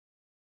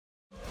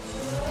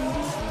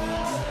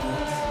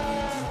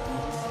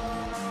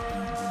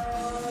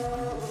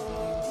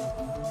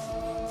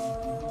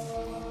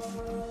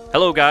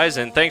Hello, guys,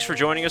 and thanks for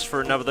joining us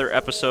for another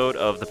episode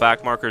of the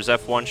Backmarkers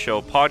F1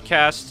 Show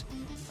podcast.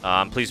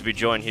 I'm pleased to be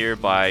joined here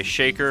by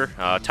Shaker.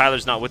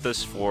 Tyler's not with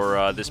us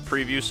for this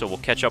preview, so we'll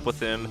catch up with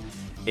him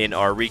in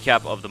our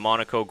recap of the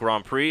Monaco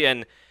Grand Prix.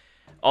 And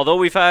although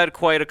we've had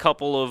quite a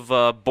couple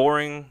of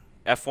boring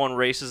F1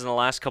 races in the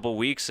last couple of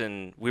weeks,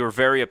 and we were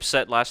very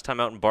upset last time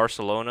out in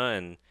Barcelona,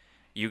 and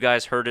you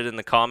guys heard it in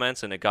the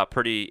comments, and it got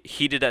pretty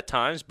heated at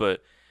times,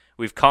 but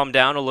we've calmed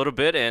down a little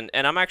bit, and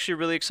I'm actually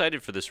really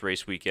excited for this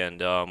race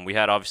weekend. We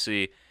had,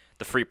 obviously,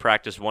 the free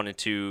practice 1 and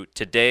 2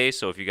 today,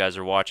 so if you guys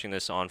are watching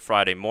this on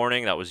Friday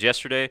morning, that was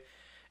yesterday.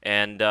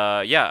 And,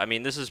 yeah, I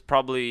mean, this is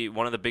probably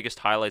one of the biggest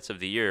highlights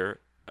of the year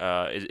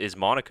is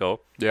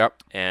Monaco.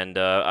 Yep. And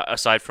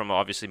aside from,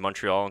 obviously,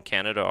 Montreal and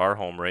Canada, our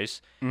home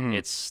race,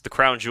 it's the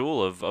crown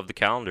jewel of the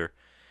calendar.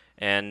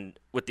 And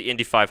with the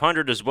Indy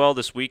 500 as well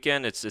this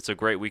weekend, it's a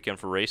great weekend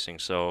for racing.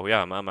 So,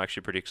 yeah, I'm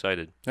actually pretty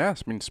excited. Yeah,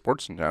 I mean,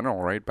 sports in general,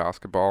 right?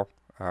 Basketball.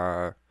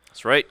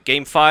 That's right.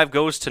 Game 5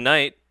 goes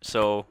tonight.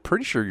 So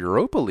Pretty sure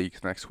Europa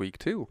League's next week,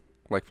 too.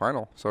 Like,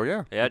 final. So,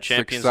 yeah. Yeah, it's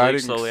Champions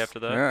League slowly after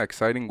that. Yeah,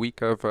 exciting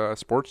week of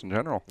sports in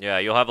general. yeah,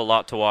 you'll have a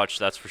lot to watch,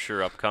 that's for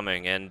sure,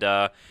 upcoming. And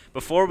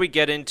before we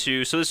get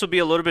into... So this will be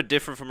a little bit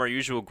different from our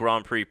usual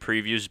Grand Prix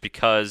previews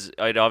because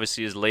it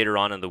obviously is later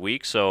on in the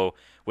week. So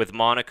with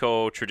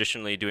Monaco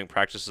traditionally doing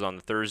practices on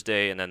the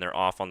Thursday and then they're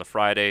off on the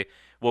Friday,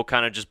 we'll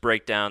kind of just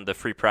break down the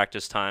free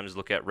practice times,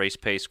 look at race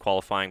pace,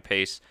 qualifying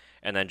pace,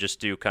 and then just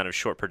do kind of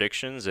short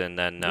predictions, and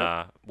then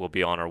we'll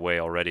be on our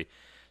way already.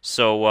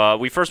 So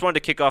we first wanted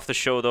to kick off the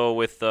show, though,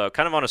 with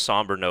kind of on a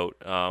somber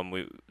note.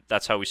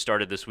 That's how we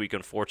started this week,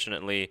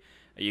 unfortunately.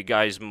 You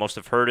guys must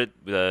have heard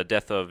it, the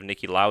death of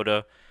Niki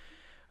Lauda.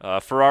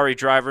 Ferrari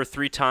driver,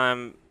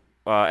 3-time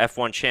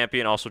F1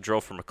 champion, also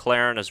drove for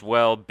McLaren as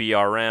well,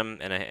 BRM,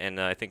 and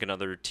I think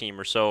another team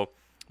or so.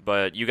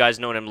 But you guys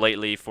known him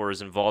lately for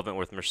his involvement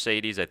with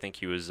Mercedes. I think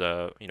he was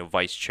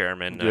vice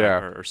chairman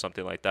or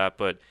something like that.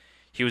 But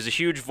he was a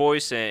huge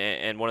voice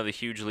and one of the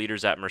huge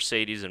leaders at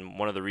Mercedes, and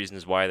one of the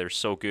reasons why they're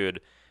so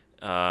good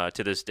to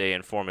this day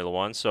in Formula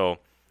One. So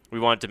we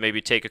wanted to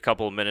maybe take a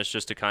couple of minutes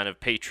just to kind of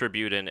pay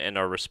tribute and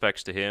our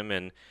respects to him.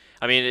 And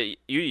I mean,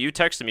 you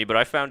texted me, but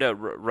I found out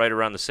right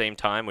around the same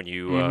time when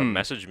you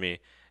messaged me,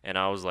 and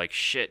I was like,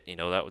 shit,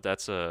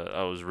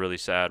 that was really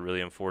sad,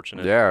 really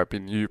unfortunate. Yeah, I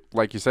mean,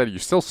 like you said, you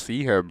still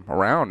see him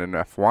around in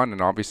F1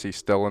 and obviously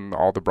still in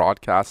all the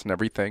broadcasts and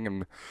everything,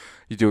 and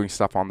he's doing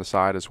stuff on the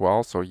side as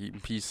well. So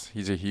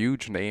he's a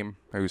huge name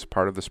who's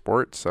part of the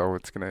sport. So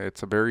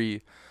it's a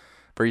very,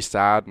 very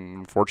sad and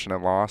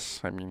unfortunate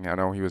loss. I mean, I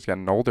know he was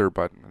getting older,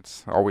 but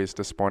it's always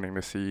disappointing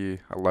to see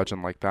a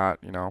legend like that,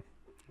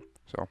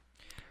 So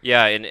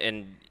Yeah,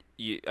 and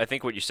I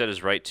think what you said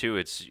is right too.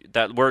 It's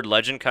that word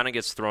legend kind of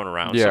gets thrown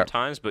around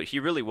sometimes, but he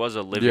really was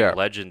a living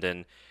legend.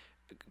 And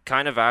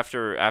kind of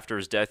after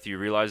his death, you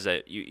realize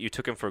that you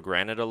took him for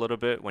granted a little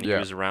bit when he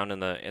was around in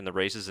the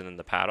races and in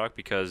the paddock,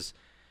 because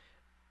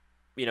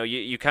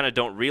you kind of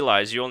don't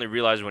realize. You only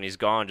realize when he's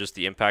gone just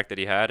the impact that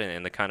he had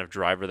and the kind of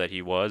driver that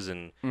he was,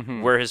 and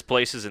where his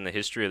place is in the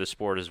history of the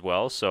sport as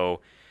well.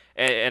 So.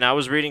 And I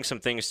was reading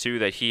some things, too,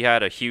 that he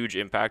had a huge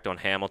impact on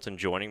Hamilton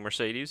joining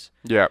Mercedes,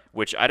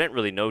 which I didn't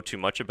really know too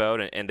much about,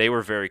 and they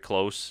were very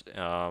close.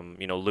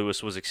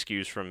 Lewis was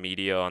excused from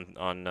media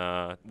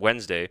on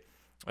Wednesday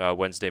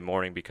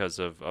morning because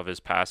of his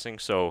passing.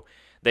 So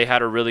they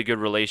had a really good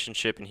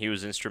relationship, and he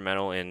was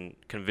instrumental in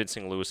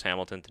convincing Lewis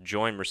Hamilton to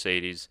join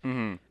Mercedes.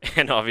 And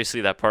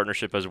obviously that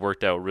partnership has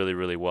worked out really,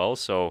 really well.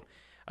 So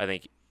I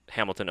think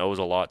Hamilton owes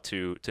a lot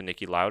to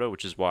Niki Lauda,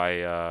 which is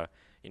why...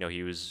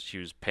 he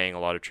was paying a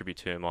lot of tribute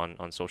to him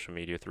on social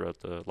media throughout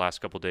the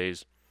last couple of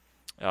days.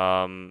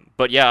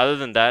 But yeah, other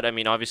than that, I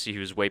mean, obviously he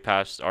was way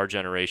past our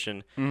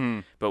generation.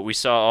 But we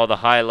saw all the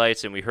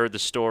highlights and we heard the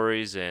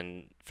stories.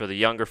 And for the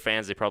younger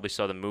fans, they probably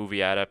saw the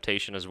movie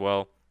adaptation as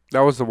well. that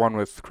was the one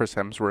with Chris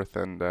Hemsworth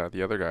and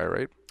the other guy,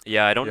 right?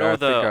 Yeah, I don't know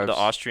the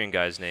Austrian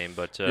guy's name,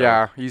 but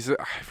I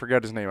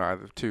forget his name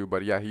either too.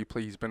 But yeah,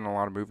 he's been in a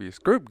lot of movies.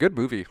 Good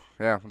movie.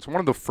 Yeah, it's one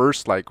of the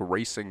first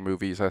racing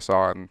movies I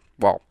saw, and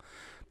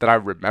that I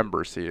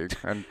remember seeing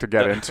and to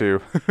get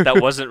into.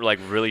 That wasn't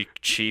really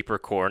cheap or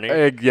corny.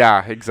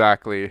 Yeah,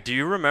 exactly. Do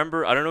you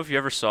remember? I don't know if you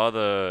ever saw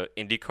the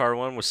IndyCar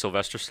one with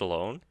Sylvester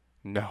Stallone.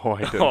 No,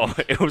 I didn't. Oh,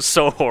 it was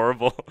so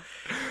horrible.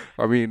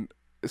 I mean,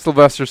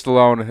 Sylvester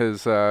Stallone,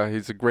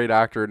 he's a great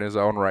actor in his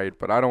own right,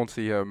 but I don't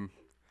see him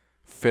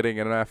fitting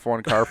in an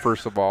F1 car,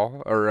 first of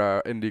all,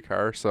 or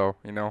IndyCar. So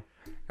kind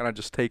of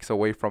just takes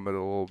away from it a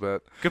little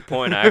bit. Good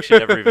point. I actually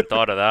never even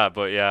thought of that,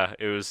 but yeah,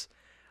 it was.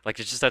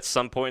 It's just at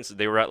some points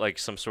they were at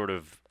some sort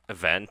of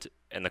event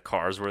and the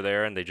cars were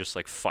there and they just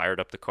fired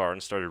up the car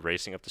and started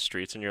racing up the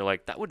streets, and you're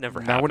like, that would never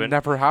happen. That would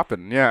never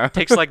happen, yeah. It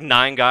takes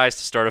 9 guys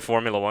to start a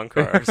Formula One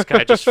car. This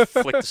guy just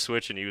flicked the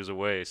switch and he was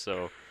away.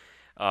 So,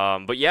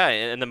 but yeah,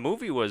 and the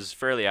movie was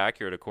fairly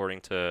accurate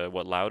according to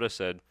what Lauda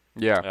said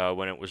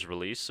when it was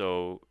released.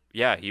 So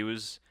yeah, he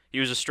was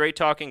a straight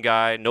talking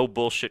guy, no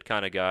bullshit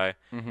kind of guy,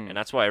 and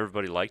that's why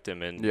everybody liked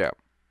him. And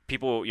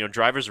people,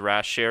 Drivers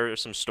Rash share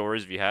some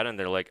stories if you had, and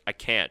they're like, I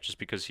can't, just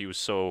because he was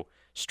so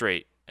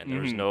straight and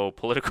there was no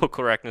political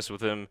correctness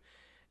with him,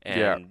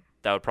 and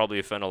that would probably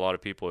offend a lot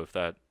of people if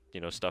that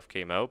stuff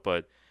came out.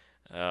 But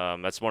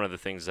that's one of the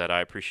things that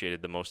I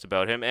appreciated the most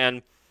about him.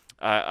 And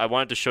I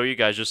wanted to show you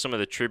guys just some of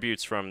the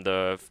tributes from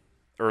the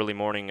early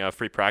morning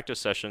free practice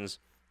sessions.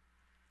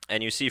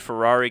 And you see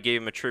Ferrari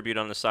gave him a tribute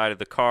on the side of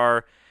the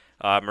car.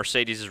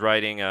 Mercedes is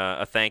writing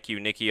a thank you,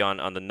 Nicky,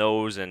 on the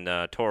nose, and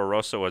Toro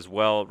Rosso as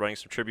well, writing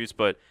some tributes.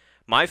 But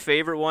my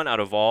favorite one out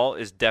of all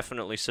is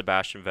definitely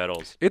Sebastian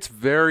Vettel's. It's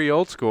very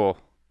old school.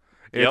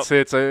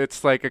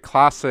 It's like a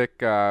classic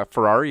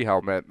Ferrari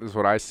helmet is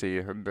what I see,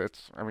 and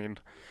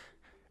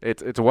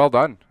it's well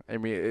done. I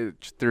mean,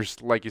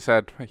 there's, like you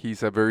said,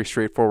 he's a very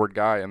straightforward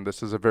guy, and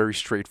this is a very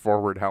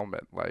straightforward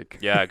helmet.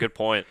 Yeah, good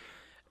point.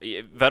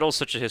 Vettel's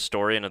such a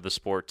historian of the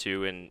sport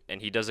too,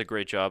 and he does a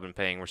great job in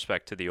paying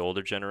respect to the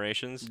older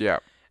generations. Yeah.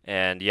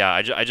 And yeah,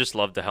 I just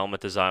love the helmet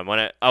design.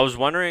 When I was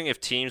wondering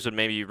if teams would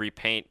maybe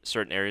repaint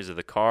certain areas of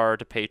the car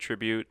to pay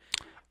tribute.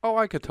 Oh,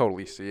 I could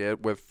totally see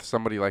it with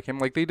somebody like him.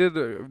 Like they did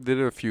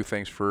a few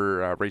things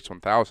for Race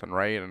 1000,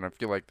 right? And I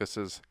feel like this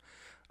is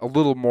a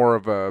little more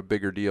of a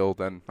bigger deal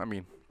than,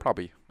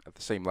 probably at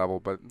the same level,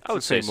 but it's I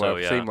would say so,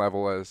 yeah. Same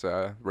level as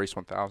Race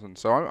 1000.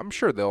 So I'm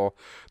sure they'll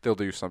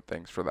do some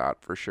things for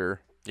that for sure.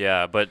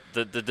 Yeah, but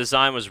the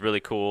design was really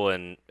cool,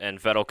 and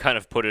Vettel kind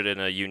of put it in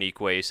a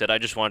unique way. He said, I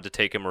just wanted to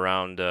take him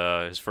around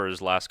for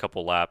his last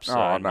couple laps in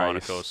nice.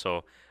 Monaco,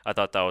 so I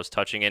thought that was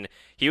touching. And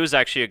he was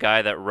actually a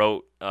guy that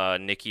wrote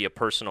Nicky a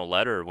personal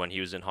letter when he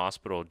was in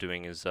hospital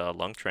doing his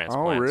lung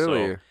transplant. Oh,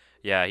 really? So,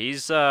 yeah,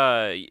 he's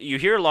you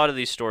hear a lot of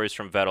these stories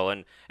from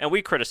Vettel, and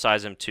we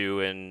criticize him too,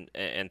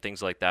 and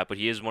things like that. But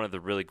he is one of the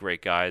really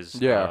great guys.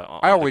 Yeah,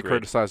 I only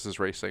criticize his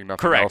racing,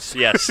 nothing Correct. else.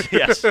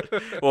 Yes.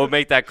 We'll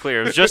make that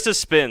clear. It was just his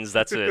spins.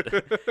 That's it.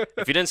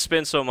 If you didn't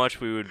spin so much,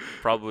 we would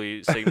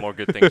probably say more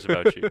good things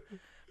about you.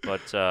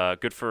 But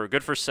good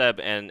for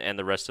Seb and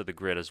the rest of the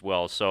grid as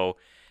well. So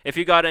if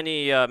you got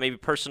any maybe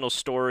personal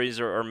stories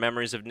or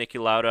memories of Niki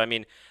Lauda,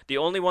 the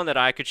only one that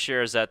I could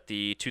share is at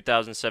the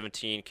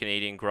 2017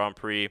 Canadian Grand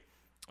Prix.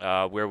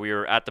 Where we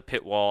were at the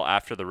pit wall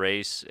after the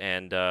race,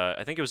 and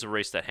I think it was a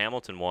race that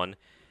Hamilton won,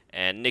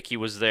 and Nicky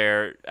was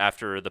there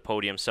after the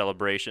podium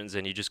celebrations,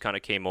 and he just kind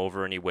of came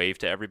over and he waved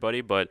to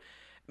everybody. But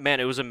man,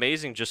 it was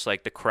amazing, just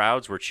like the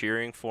crowds were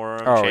cheering for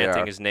him,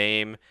 chanting his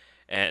name,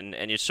 and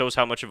it shows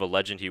how much of a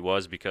legend he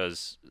was,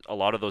 because a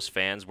lot of those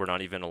fans were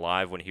not even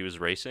alive when he was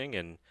racing,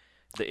 and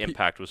the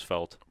impact was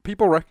felt.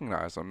 People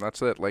recognize him.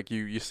 That's it. Like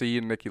you see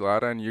Niki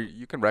Lauda, and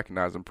you can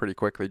recognize him pretty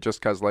quickly,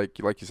 just because, like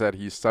you said,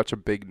 he's such a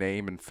big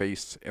name and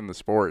face in the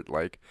sport.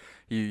 Like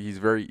he's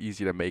very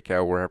easy to make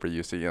out wherever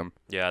you see him.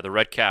 Yeah, the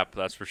red cap,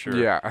 that's for sure.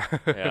 Yeah.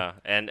 Yeah,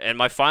 and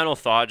my final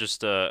thought,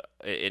 just an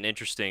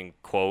interesting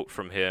quote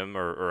from him,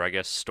 or I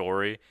guess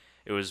story.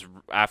 It was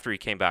after he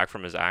came back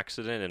from his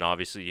accident, and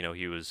obviously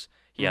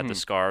he had the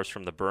scars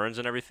from the burns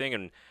and everything,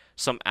 and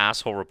some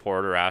asshole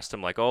reporter asked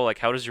him,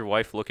 how does your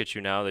wife look at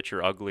you now that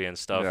you're ugly and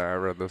stuff? Yeah, I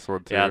read this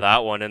one too. Yeah,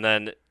 that one. And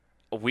then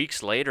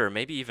weeks later,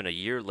 maybe even a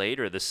year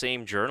later, the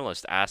same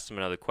journalist asked him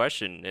another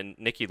question, and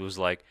Nicky was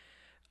like,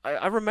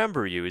 I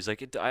remember you. He's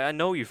like, I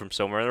know you from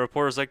somewhere. And the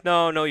reporter's like,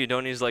 no, you don't.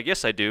 And he's like,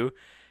 yes, I do.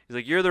 He's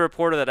like, you're the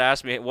reporter that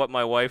asked me what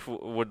my wife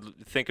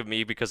would think of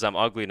me because I'm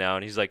ugly now.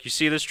 And he's like, you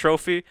see this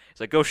trophy?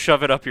 He's like, go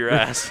shove it up your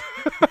ass.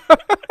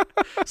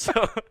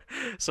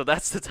 So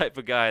that's the type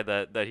of guy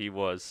that he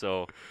was.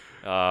 So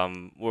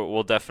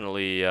we'll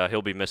definitely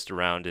he'll be missed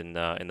around in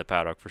the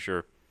paddock for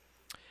sure.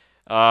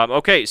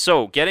 Okay,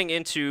 so getting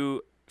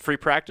into free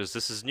practice.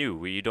 This is new.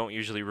 We don't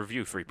usually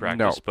review free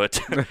practice,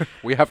 but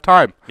we have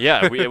time.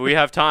 Yeah, we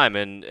have time,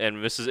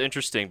 and this is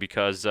interesting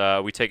because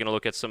we've taken a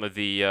look at some of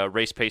the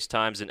race pace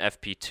times in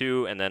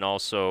FP2, and then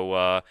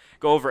also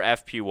go over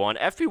FP1.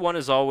 FP1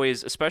 is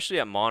always, especially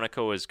at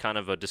Monaco, is kind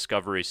of a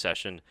discovery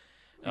session.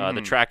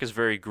 The track is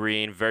very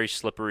green, very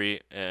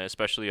slippery,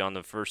 especially on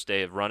the first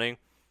day of running.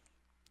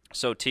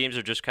 So teams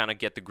are just kind of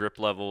get the grip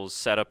levels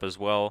set up as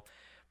well.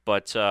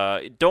 But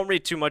don't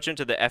read too much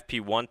into the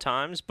FP1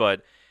 times,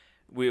 but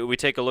we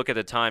take a look at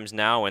the times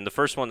now, and the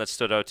first one that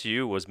stood out to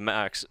you was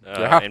Max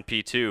in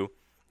P2.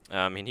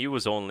 He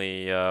was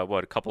only,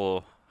 a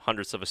couple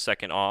hundredths of a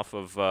second off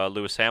of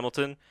Lewis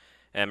Hamilton,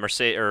 and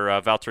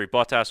Valtteri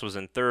Bottas was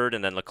in third,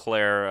 and then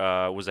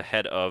Leclerc was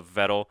ahead of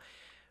Vettel.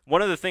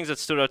 One of the things that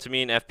stood out to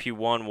me in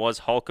FP1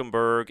 was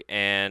Hülkenberg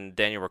and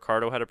Daniel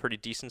Ricciardo had a pretty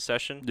decent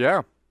session.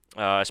 Yeah.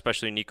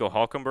 Especially Nico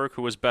Hülkenberg,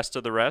 who was best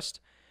of the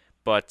rest.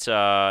 But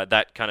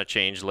that kind of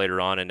changed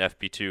later on in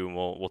FP2, and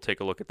we'll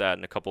take a look at that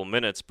in a couple of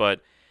minutes.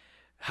 But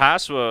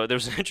Haas, there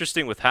was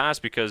interesting with Haas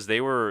because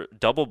they were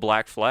double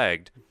black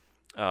flagged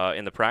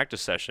in the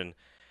practice session.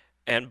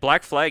 And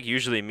black flag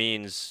usually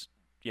means,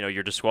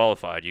 you're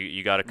disqualified.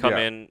 You got to come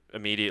in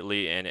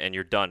immediately and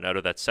you're done out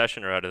of that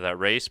session or out of that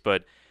race.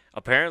 But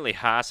apparently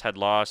Haas had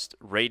lost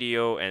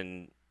radio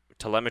and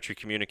telemetry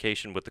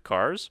communication with the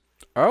cars.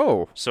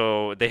 Oh.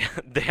 So they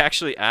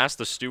actually asked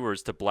the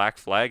stewards to black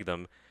flag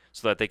them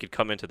so that they could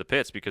come into the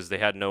pits because they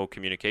had no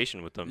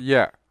communication with them.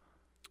 Yeah.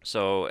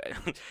 So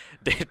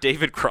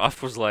David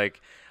Croft was like,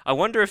 I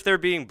wonder if they're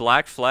being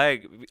black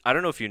flag. I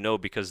don't know if you know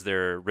because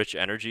they're Rich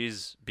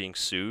Energies being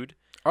sued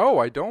Oh,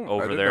 I don't. I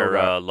over didn't know their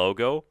that.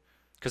 logo.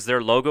 Because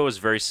their logo is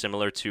very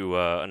similar to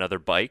another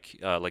bike,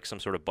 like some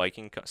sort of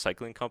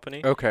cycling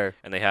company, Okay.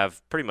 and they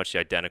have pretty much the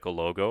identical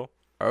logo.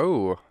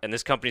 Oh. And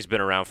this company's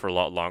been around for a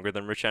lot longer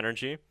than Rich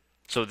Energy.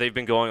 So they've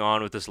been going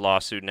on with this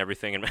lawsuit and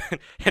everything. And,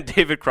 and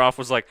David Croft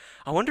was like,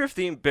 I wonder if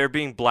they're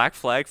being black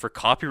flagged for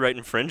copyright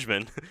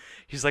infringement.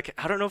 He's like,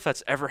 I don't know if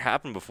that's ever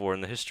happened before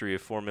in the history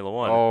of Formula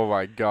One. Oh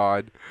my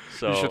God.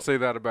 So, You should say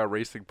that about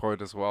Racing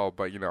Point as well,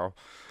 but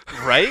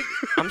right?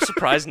 I'm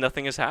surprised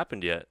nothing has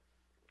happened yet.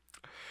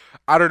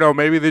 I don't know.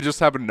 Maybe they just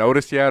haven't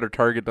noticed yet, or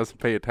Target doesn't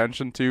pay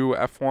attention to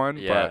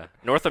F1. Yeah.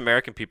 North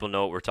American people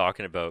know what we're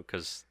talking about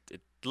because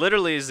it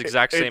literally is the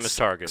exact same as It's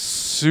Target.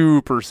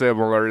 super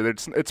similar.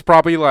 It's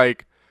probably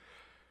like,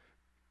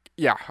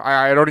 yeah,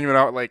 I don't even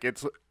know. Like,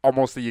 it's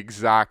almost the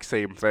exact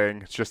same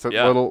thing. It's just a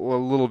Yeah.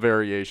 little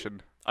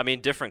variation. I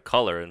mean, different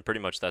color, and pretty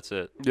much that's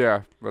it.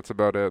 Yeah, that's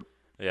about it.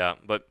 Yeah,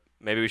 but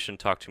maybe we shouldn't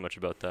talk too much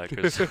about that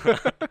because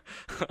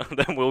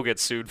then we'll get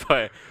sued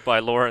by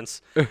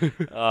Lawrence.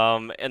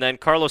 And then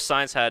Carlos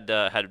Sainz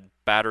had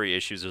battery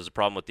issues. There was a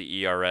problem with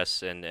the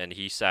ERS, and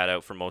he sat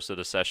out for most of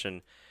the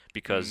session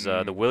because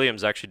the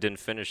Williams actually didn't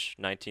finish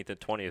 19th and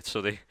 20th,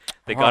 so they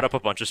got up a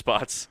bunch of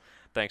spots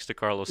thanks to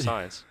Carlos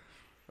Sainz.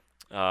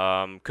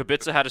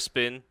 Kubica had a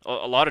spin.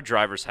 A lot of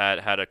drivers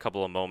had a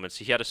couple of moments.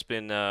 He had a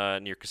spin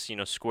near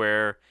Casino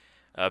Square.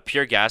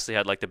 Pierre Gasly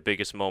had like the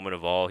biggest moment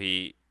of all.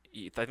 I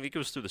think it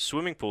was through the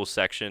swimming pool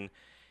section.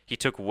 He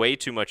took way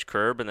too much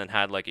curb and then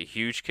had like a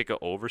huge kick of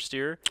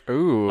oversteer.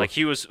 Ooh. Like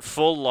he was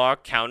full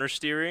lock counter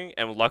steering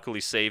and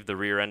luckily saved the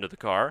rear end of the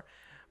car.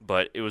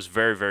 But it was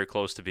very, very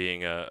close to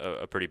being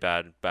a pretty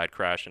bad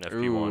crash in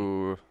FP1,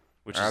 Ooh.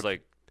 which is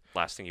like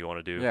last thing you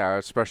want to do. Yeah,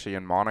 especially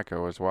in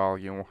Monaco as well.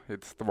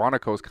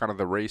 Monaco is kind of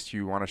the race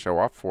you want to show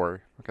up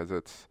for because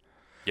it's.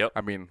 Yep.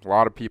 I mean, a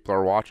lot of people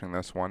are watching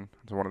this one.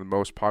 It's one of the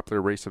most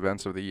popular race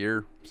events of the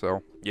year.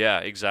 So. Yeah,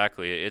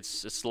 exactly.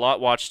 It's a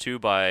lot watched too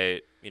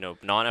by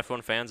non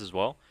F1 fans as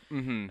well.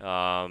 Mm-hmm.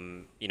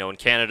 In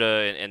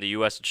Canada and the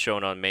U.S. it's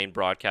shown on main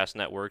broadcast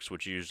networks,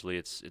 which usually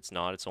it's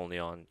not. It's only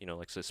on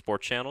like say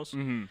sports channels.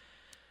 Mm-hmm.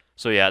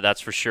 So yeah,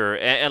 that's for sure.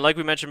 And like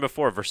we mentioned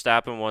before,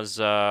 Verstappen was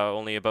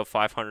only about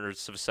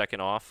 0.05 of a second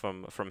off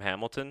from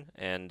Hamilton.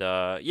 And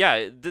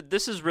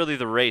this is really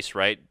the race,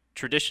 right?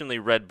 Traditionally,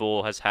 Red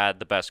Bull has had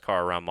the best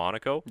car around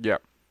Monaco. Yeah.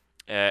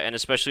 And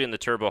especially in the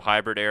turbo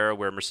hybrid era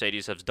where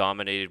Mercedes has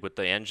dominated with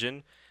the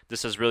engine,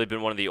 this has really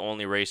been one of the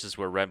only races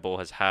where Red Bull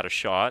has had a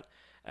shot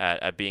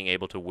at being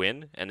able to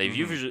win. And they've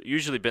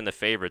usually been the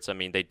favorites. I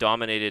mean, they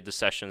dominated the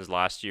sessions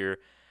last year,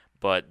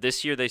 but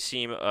this year they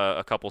seem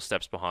a couple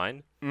steps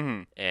behind.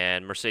 Mm-hmm.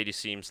 And Mercedes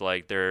seems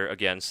like they're,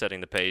 again, setting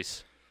the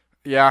pace.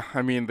 Yeah,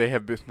 I mean,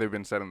 they've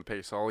been setting the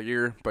pace all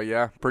year. But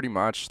yeah, pretty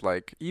much.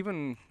 Like,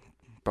 even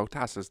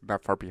Bottas isn't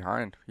that far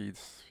behind.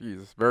 He's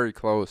very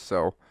close,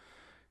 so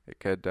it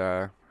could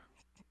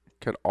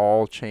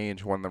all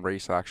change when the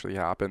race actually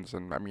happens.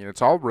 And I mean,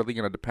 it's all really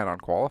going to depend on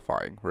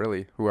qualifying.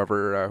 Really,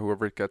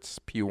 whoever gets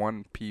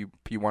P1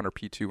 or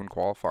P2 in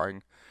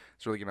qualifying,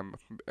 it's really going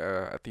to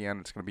at the end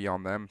it's going to be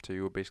on them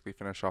to basically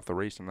finish off the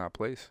race in that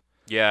place.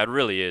 Yeah, it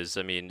really is.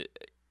 I mean,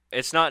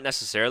 it's not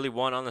necessarily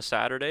one on the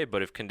Saturday,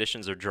 but if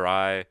conditions are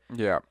dry,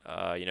 Yeah.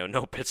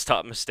 No pit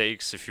stop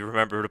mistakes. If you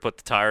remember to put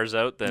the tires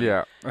out, then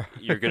Yeah.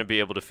 you're going to be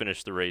able to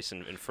finish the race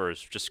in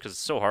first, just because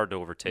it's so hard to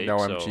overtake. No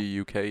so. MG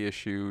UK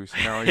issues.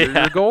 No,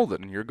 you're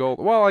golden. You're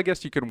golden. Well, I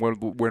guess you can win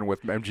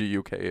with MG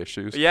UK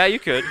issues. Yeah, you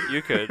could.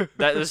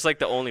 That is like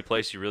the only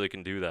place you really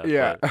can do that.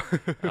 Yeah.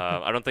 But,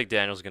 I don't think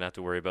Daniel's going to have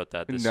to worry about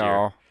that this year.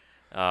 No.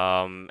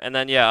 And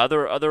then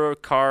other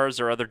cars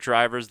or other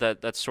drivers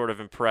that sort of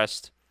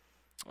impressed.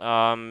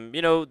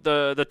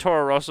 The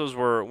Toro Rossos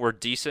were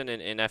decent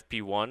in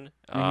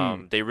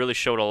FP1. They really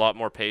showed a lot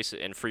more pace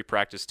in free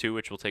practice 2,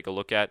 which we'll take a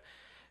look at.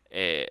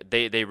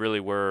 They really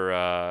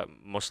were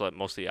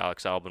mostly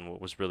Alex Albon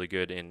was really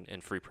good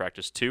in free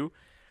practice 2.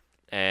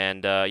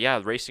 And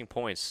Racing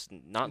Points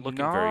not looking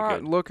very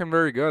good. Not looking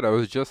very good. I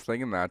was just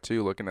thinking that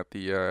too, looking at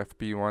the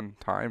FP1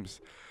 times.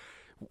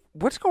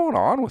 What's going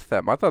on with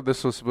them? I thought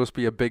this was supposed to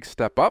be a big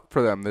step up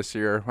for them this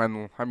year.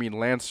 And I mean,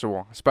 Lance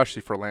Stroll,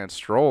 especially for Lance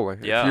Stroll.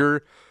 Yeah.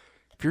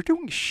 If you're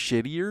doing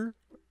shittier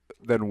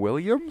than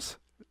Williams,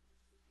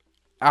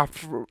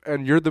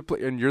 and you're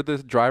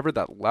the driver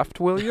that left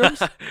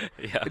Williams,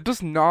 Yeah. it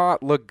does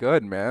not look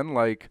good, man.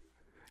 Like,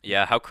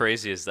 Yeah, how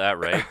crazy is that,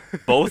 right?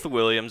 Both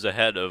Williams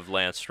ahead of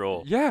Lance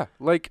Stroll. yeah,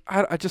 like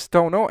I just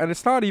don't know. And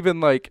it's not even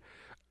like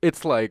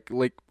it's like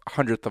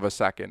 100th of a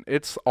second.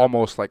 It's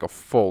almost like a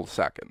full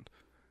second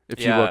if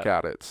you look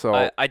at it.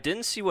 So I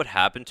didn't see what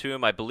happened to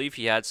him. I believe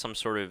he had some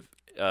sort of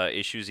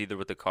issues either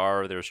with the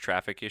car or there was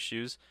traffic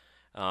issues,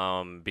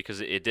 because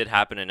it did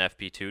happen in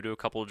FP2 to a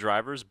couple of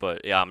drivers.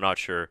 But yeah, I'm not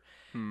sure.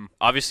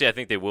 Obviously, I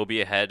think they will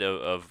be ahead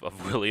of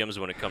Williams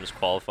when it comes to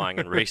qualifying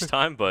and race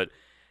time. But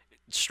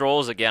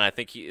Stroll's, again, I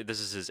think this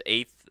is his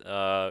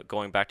 8th,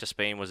 going back to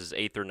Spain, was his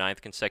 8th or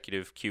 9th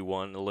consecutive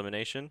Q1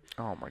 elimination.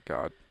 oh my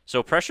God.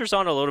 So pressure's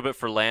on a little bit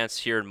for Lance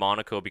here in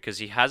Monaco because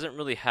he hasn't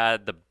really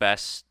had the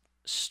best.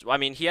 I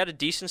mean, he had a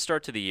decent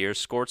start to the year,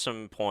 scored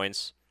some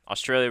points.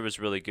 Australia was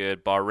really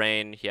good.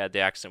 Bahrain, he had the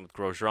accident with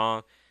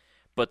Grosjean.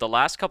 But the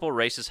last couple of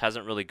races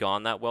hasn't really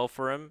gone that well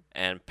for him,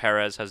 and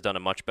Perez has done a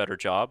much better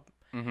job.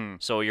 Mm-hmm.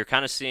 So you're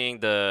kind of seeing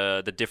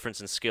the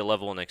difference in skill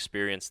level and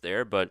experience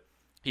there. But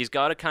he's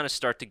got to kind of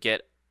start to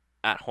get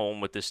at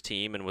home with this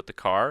team and with the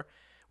car,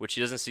 which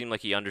he doesn't seem like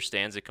he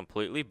understands it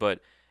completely. But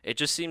it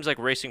just seems like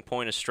Racing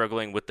Point is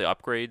struggling with the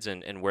upgrades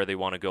and where they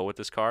want to go with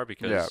this car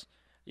because,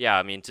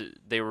 I mean,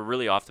 they were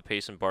really off the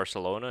pace in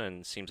Barcelona, and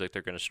it seems like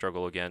they're going to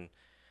struggle again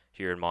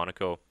here in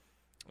Monaco.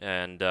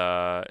 And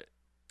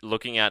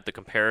looking at the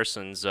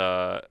comparisons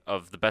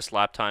of the best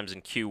lap times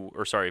in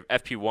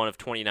FP1 of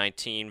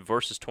 2019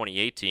 versus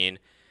 2018,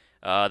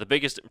 the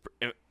biggest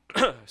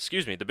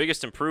the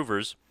biggest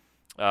improvers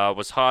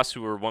was Haas,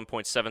 who were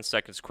 1.7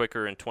 seconds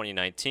quicker in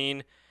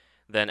 2019.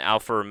 Then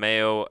Alfa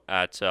Romeo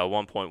at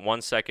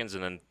 1.1 seconds,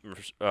 and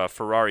then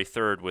Ferrari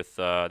third with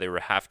they were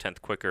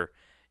half-tenth quicker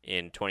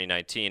in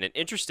 2019. And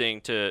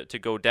interesting to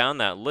go down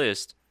that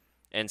list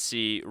and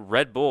see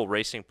Red Bull,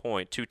 Racing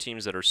Point, two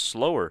teams that are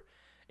slower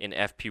in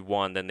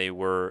FP1 than they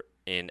were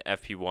in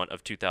FP1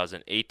 of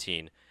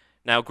 2018.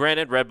 Now,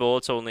 granted, Red Bull,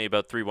 it's only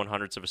about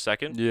 3/100ths of a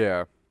second.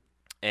 Yeah.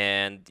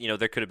 And,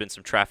 there could have been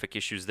some traffic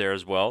issues there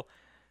as well.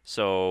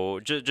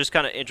 So just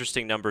kind of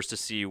interesting numbers to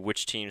see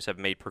which teams have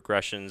made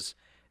progressions.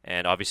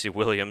 And obviously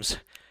Williams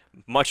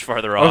much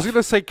farther off. I was going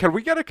to say, can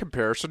we get a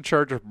comparison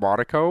chart of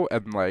Monaco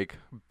and like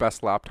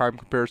best lap time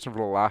comparison for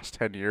the last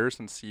 10 years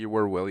and see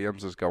where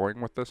Williams is going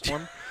with this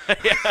one?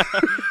 Yeah.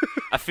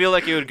 I feel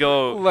like it would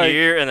go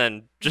here and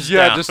then just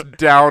down. Just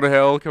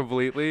downhill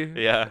completely.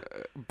 Yeah.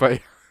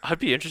 But I'd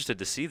be interested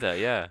to see that,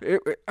 yeah.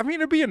 I mean,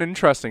 it'd be an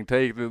interesting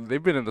take.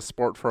 They've been in the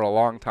sport for a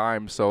long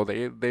time, so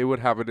they would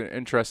have an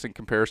interesting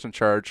comparison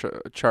chart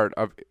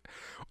of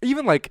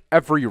even like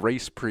every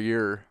race per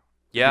year.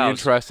 Yeah, it'd be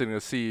interesting to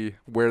see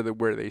where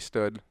they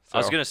stood. So. I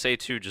was gonna say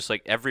too, just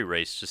like every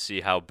race, to see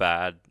how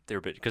bad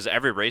they're been, because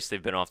every race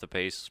they've been off the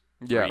pace.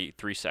 3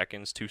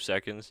 seconds, 2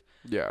 seconds.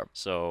 Yeah.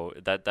 So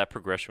that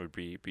progression would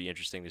be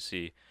interesting to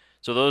see.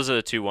 So those are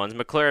the two ones.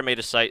 McLaren made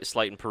a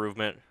slight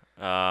improvement,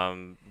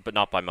 but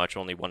not by much,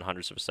 only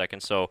 1/100ths of a second.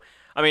 So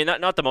I mean,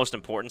 not the most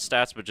important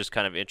stats, but just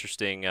kind of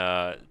interesting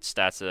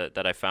stats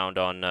that I found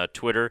on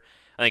Twitter.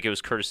 I think it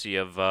was courtesy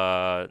of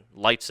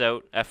Lights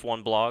Out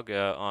F1 blog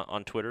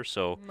on Twitter.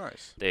 So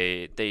nice.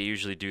 They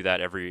usually do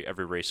that every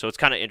race. So it's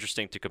kind of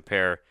interesting to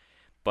compare.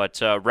 But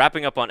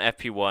wrapping up on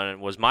FP1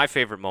 was my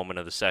favorite moment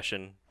of the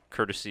session,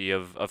 courtesy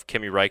of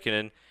Kimi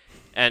Räikkönen.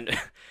 And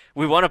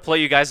we want to play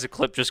you guys the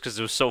clip just because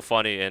it was so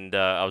funny, and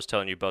I was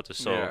telling you about this.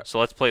 So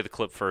let's play the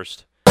clip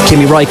first.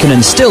 Kimi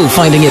Räikkönen still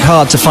finding it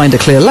hard to find a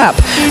clear lap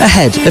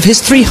ahead of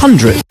his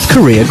 300th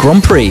Korea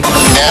Grand Prix.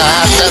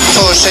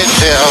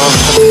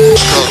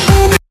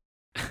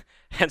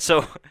 And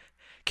so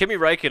Kimi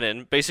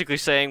Räikkönen basically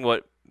saying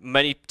what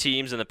many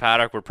teams in the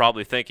paddock were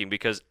probably thinking,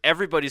 because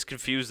everybody's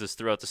confused this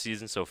throughout the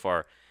season so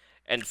far.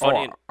 And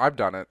funny, I've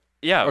done it.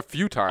 Yeah, a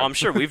few times. I'm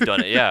sure we've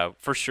done it. Yeah,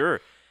 for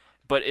sure.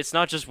 But it's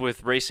not just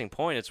with Racing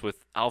Point; it's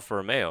with Alfa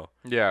Romeo.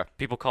 Yeah,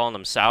 people calling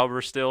them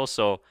Sauber still.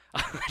 So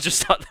I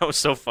just thought that was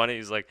so funny.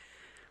 He's like,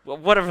 well,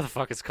 whatever the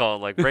fuck it's called,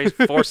 like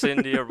Force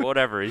India or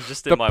whatever. He's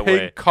just in my way. The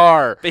pink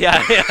car. But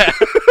yeah.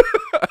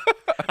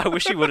 I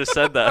wish he would have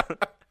said that.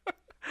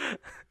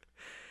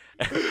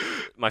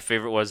 My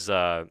favorite was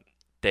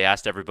they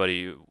asked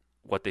everybody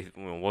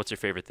what's your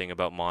favorite thing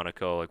about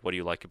Monaco? Like, what do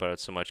you like about it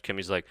so much?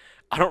 Kimi's like,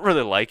 I don't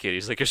really like it.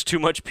 He's like, there's too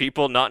much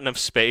people, not enough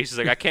space. He's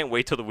like, I can't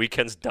wait till the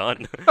weekend's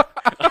done.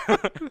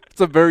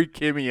 It's a very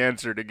Kimi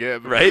answer to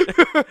give, right?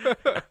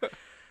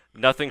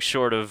 Nothing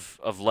short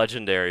of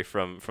legendary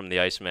from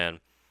the Iceman.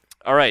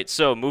 All right,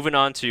 so moving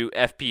on to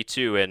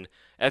FP2, and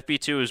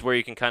FP2 is where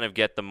you can kind of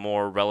get the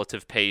more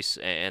relative pace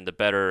and the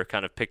better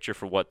kind of picture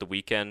for what the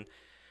weekend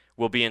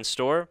will be in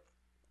store.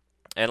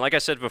 And like I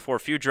said before, a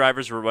few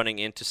drivers were running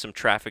into some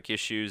traffic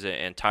issues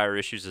and tire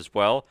issues as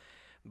well.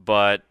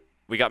 But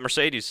we got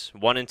Mercedes,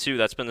 1 and 2.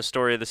 That's been the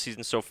story of the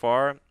season so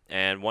far.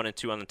 And 1 and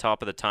 2 on the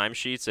top of the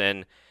timesheets.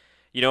 And,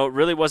 it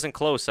really wasn't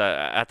close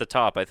at the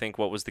top. I think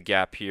what was the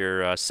gap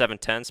here?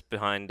 7/10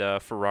 behind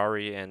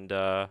Ferrari and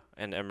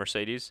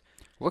Mercedes.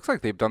 Looks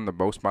like they've done the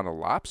most amount of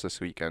laps this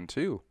weekend,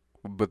 too,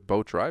 with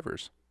both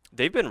drivers.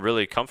 They've been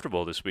really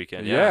comfortable this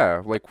weekend.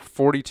 Yeah, like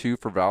 42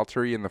 for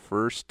Valtteri in the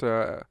first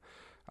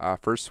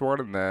one,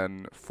 and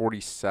then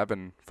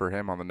 47 for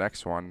him on the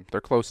next one. They're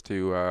close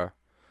to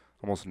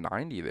almost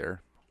 90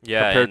 there.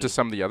 Yeah, compared to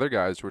some of the other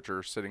guys, which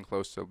are sitting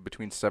close to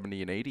between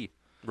 70 and 80.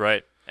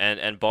 Right,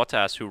 and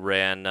Bottas, who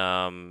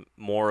ran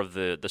more of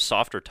the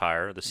softer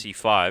tire, the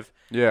C5.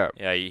 Yeah,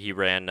 he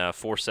ran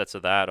 4 sets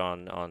of that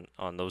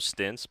on those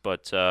stints.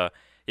 But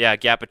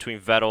gap between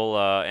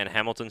Vettel and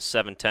Hamilton,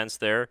 7/10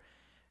 there.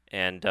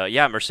 And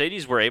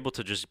Mercedes were able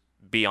to just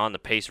be on the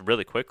pace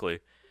really quickly.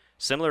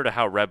 Similar to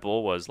how Red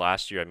Bull was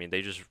last year. I mean,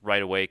 they just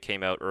right away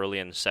came out early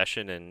in the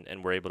session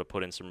and were able to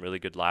put in some really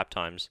good lap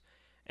times.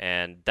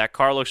 And that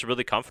car looks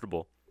really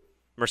comfortable.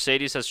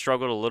 Mercedes has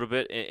struggled a little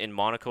bit in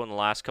Monaco in the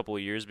last couple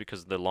of years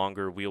because of the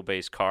longer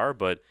wheelbase car,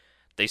 but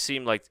they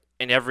seem like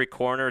in every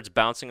corner it's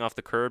bouncing off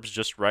the curbs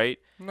just right.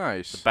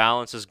 Nice. The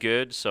balance is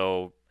good,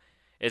 so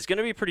it's going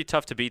to be pretty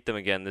tough to beat them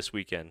again this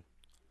weekend.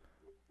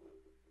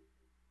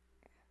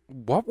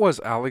 What was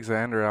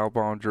Alexander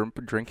Albon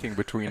drinking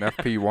between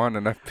FP1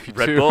 and FP2?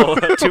 Red Bull.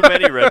 Too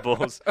many Red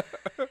Bulls.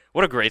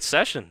 What a great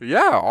session.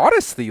 Yeah,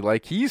 honestly,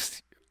 like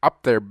he's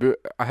up there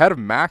ahead of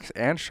Max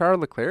and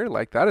Charles Leclerc.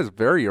 Like that is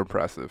very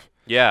impressive.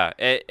 Yeah,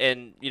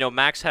 and you know,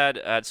 Max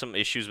had some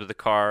issues with the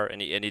car,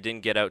 and he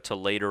didn't get out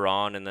till later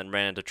on, and then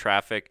ran into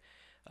traffic.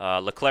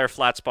 Leclerc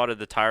flat spotted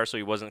the tire, so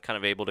he wasn't kind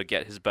of able to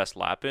get his best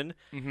lap in.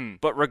 Mm-hmm.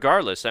 But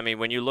regardless, I mean,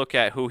 when you look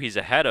at who he's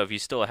ahead of,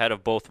 he's still ahead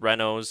of both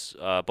Renaults,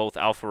 both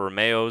Alfa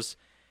Romeos,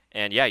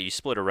 and yeah, you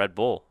split a Red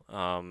Bull,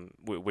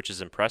 which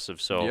is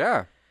impressive. So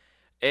yeah.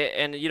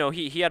 And you know,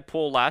 he had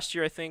pole last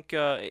year, I think,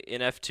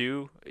 in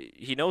F2.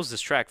 He knows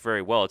this track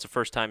very well. It's the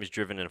first time he's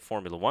driven in a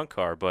Formula One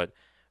car, but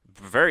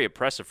very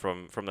impressive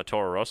from the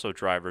Toro Rosso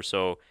driver.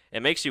 So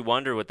it makes you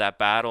wonder with that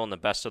battle and the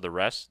best of the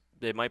rest.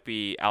 It might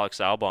be Alex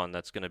Albon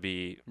that's going to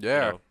be.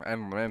 Yeah, you know,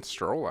 and Lance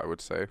Stroll, I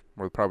would say,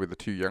 were probably the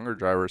two younger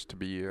drivers to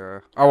be.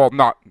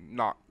 Not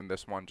in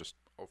this one, just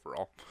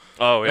overall.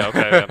 Oh yeah,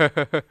 okay.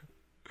 Yeah.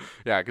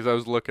 Yeah, because I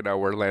was looking at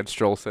where Lance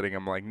Stroll's sitting.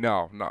 I'm like,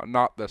 no,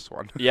 not this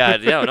one. Yeah,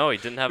 no, he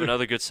didn't have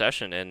another good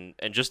session, and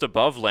just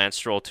above Lance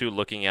Stroll too.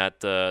 Looking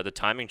at the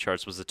timing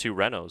charts, was the two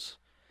Renaults.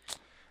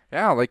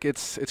 Yeah, like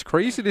it's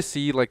crazy to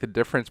see like the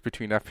difference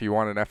between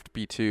FP1 and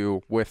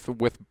FP2 with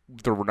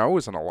the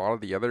Renaults and a lot of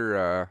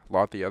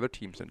the other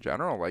teams in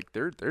general. Like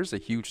there's a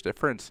huge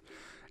difference,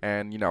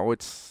 and you know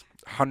it's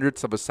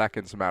hundredths of a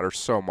seconds matter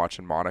so much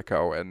in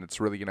Monaco, and it's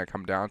really gonna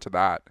come down to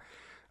that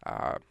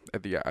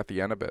at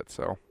the end of it.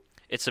 So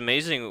it's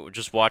amazing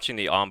just watching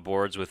the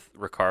onboards with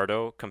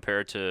Ricciardo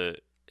compared to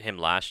him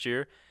last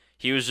year.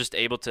 He was just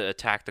able to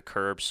attack the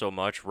curbs so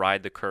much,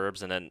 ride the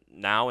curbs, and then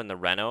now in the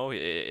Renault,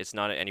 it's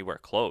not anywhere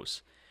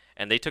close.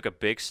 And they took a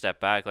big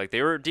step back. Like,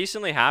 they were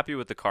decently happy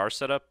with the car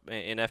setup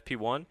in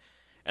FP1,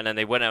 and then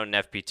they went out in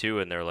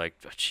FP2, and they're like,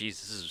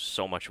 geez, this is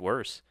so much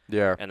worse.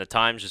 yeah, And the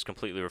times just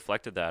completely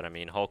reflected that. I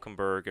mean,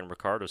 Hülkenberg and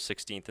Ricciardo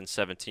 16th and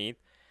 17th,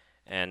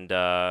 and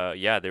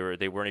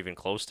they weren't even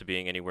close to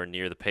being anywhere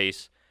near the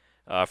pace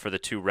for the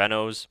two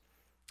Renaults.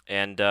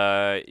 And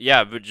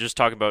but just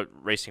talking about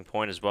Racing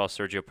Point as well,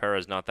 Sergio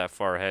Perez not that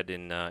far ahead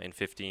in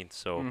 15th.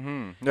 So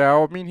yeah,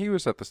 I mean he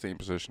was at the same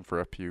position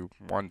for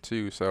FP1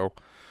 too, so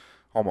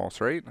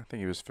almost right. I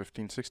think he was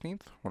 15th,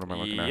 16th. What am I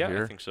looking at here?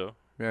 Yeah, I think so.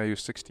 Yeah, he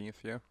was 16th.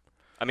 Yeah.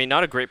 I mean,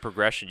 not a great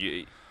progression.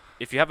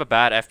 If you have a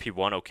bad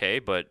FP1, okay,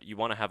 but you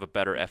want to have a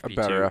better FP2. A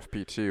better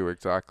FP2,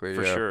 exactly.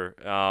 For sure.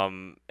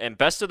 And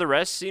best of the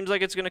rest seems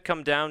like it's going to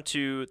come down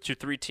to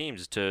three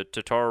teams, to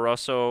Toro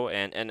Rosso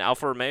and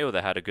Alfa Romeo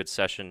that had a good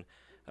session.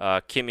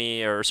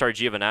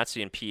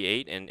 Giovinazzi in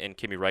P8 and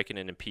Kimi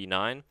Räikkönen in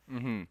P9.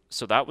 Mm-hmm.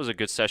 So that was a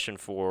good session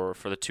for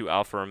the two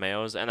Alfa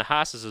Romeos and the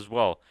Haas's as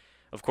well.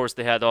 Of course,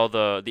 they had all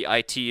the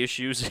IT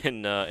issues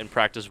in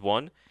practice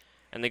one,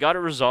 and they got it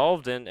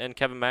resolved. And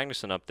Kevin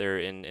Magnussen up there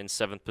in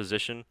 7th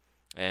position,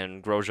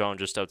 and Grosjean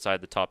just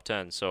outside the top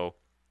 10. So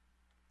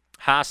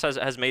Haas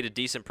has made a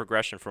decent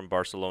progression from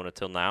Barcelona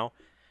till now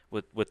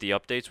with the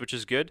updates, which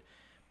is good.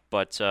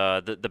 But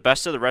the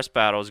best of the rest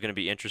battle is going to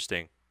be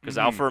interesting. Because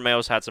Alfa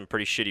Romeo's had some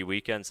pretty shitty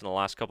weekends in the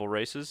last couple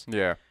races.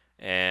 Yeah.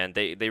 And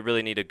they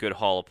really need a good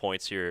haul of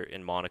points here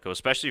in Monaco,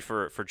 especially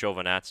for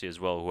Giovinazzi as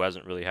well, who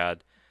hasn't really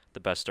had the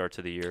best start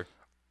to the year.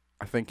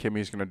 I think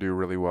Kimi's going to do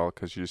really well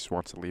because he just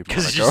wants to leave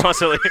Monaco. Because he just wants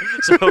to leave,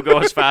 so he'll go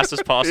as fast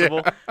as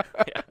possible.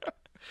 Yeah.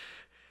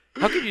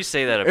 How could you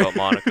say that about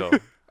Monaco?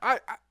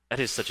 That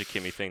is such a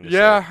Kimi thing to say.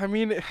 Yeah, I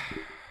mean,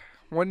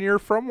 when you're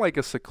from like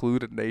a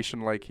secluded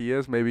nation like he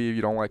is, maybe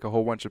you don't like a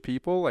whole bunch of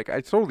people. Like I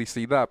totally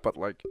see that, but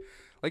like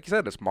you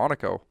said, it's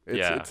Monaco.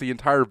 It's the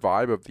entire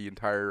vibe of the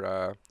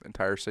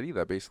entire city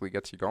that basically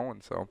gets you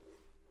going. So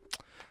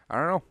I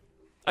don't know.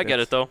 I get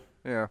it though.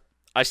 Yeah.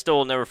 I still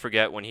will never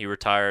forget when he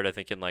retired, I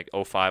think in like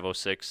 05,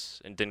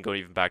 06, and didn't go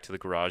even back to the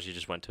garage. He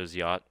just went to his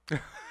yacht. Or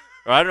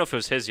I don't know if it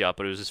was his yacht,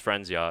 but it was his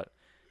friend's yacht.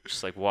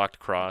 Just like walked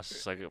across.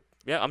 It's like,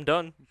 yeah, I'm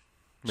done.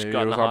 Just Maybe got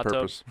it in was the on hot tub.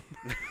 purpose.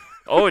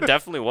 Oh, it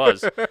definitely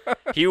was.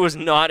 He was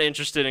not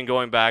interested in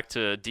going back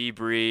to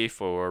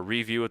debrief or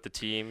review with the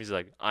team. He's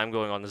like, I'm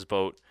going on this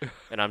boat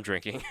and I'm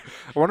drinking.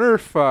 I wonder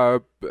if,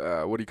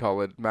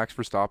 Max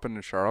Verstappen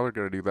and Charles are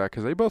going to do that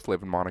because they both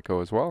live in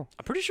Monaco as well.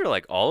 I'm pretty sure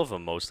like all of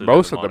them mostly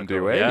Most live of in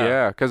them Monaco. do, eh?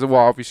 Yeah. Because,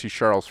 well, obviously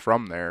Charles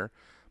from there.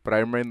 But I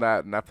remember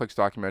that Netflix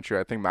documentary,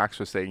 I think Max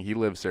was saying he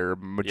lives there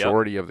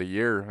majority of the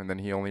year, and then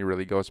he only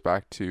really goes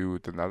back to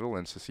the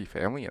Netherlands to see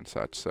family and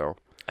such, so.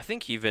 I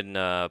think even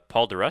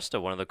Paul di Resta,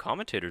 one of the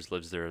commentators,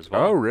 lives there as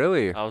well. Oh,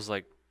 really? I was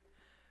like,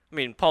 I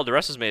mean, Paul di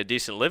Resta's made a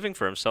decent living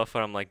for himself,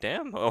 and I'm like,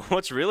 damn,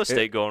 what's real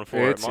estate going for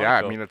at Monaco? Yeah,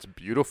 I mean, it's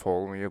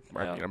beautiful. I mean,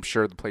 I'm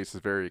sure the place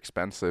is very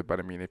expensive, but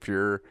I mean, if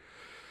you're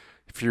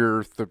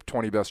the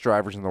 20 best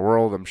drivers in the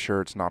world, I'm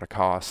sure it's not a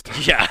cost.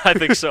 Yeah, I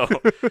think so.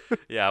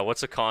 Yeah,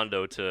 what's a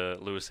condo to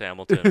Lewis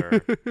Hamilton?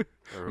 Or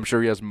I'm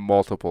sure he has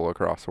multiple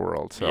across the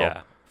world. So.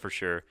 Yeah, for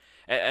sure.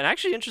 And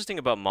actually, interesting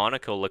about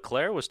Monaco,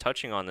 Leclerc was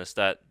touching on this,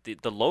 that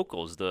the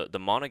locals, the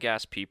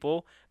Monegasque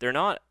people, they're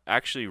not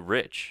actually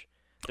rich.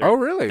 Oh,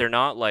 really? They're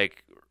not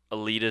like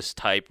elitist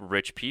type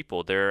rich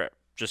people. They're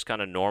just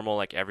kind of normal,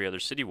 like every other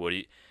city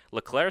would.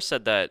 Leclerc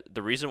said that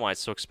the reason why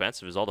it's so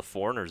expensive is all the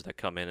foreigners that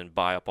come in and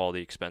buy up all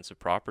the expensive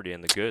property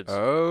and the goods.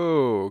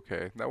 Oh,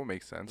 okay. That would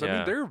make sense. I Yeah.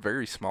 mean, they're a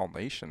very small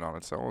nation on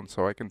its own,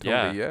 so I can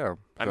totally, yeah.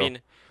 I So-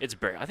 mean,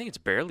 I think it's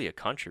barely a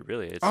country,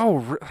 really.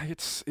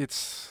 It's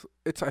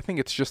it's I think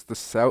it's just the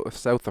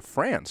south of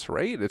France,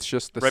 right? It's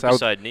just the right south.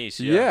 beside Nice.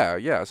 Yeah.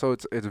 Yeah. So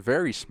it's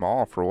very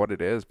small for what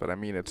it is, but I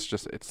mean, it's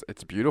just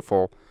it's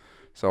beautiful.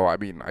 So I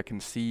mean, I can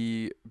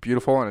see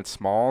beautiful and it's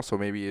small, so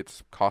maybe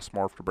it's costs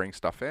more to bring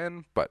stuff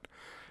in, but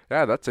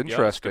yeah, that's Yeah,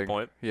 interesting. that's a good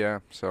point. Yeah,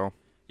 so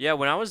Yeah,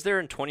 when I was there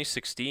in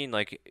 2016,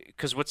 like,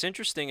 because what's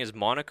interesting is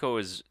Monaco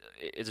is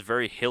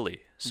very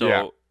hilly. So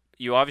Yeah.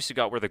 you obviously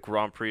got where the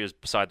Grand Prix is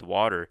beside the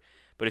water,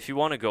 but if you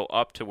want to go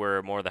up to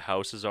where more of the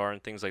houses are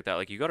and things like that,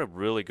 like you got to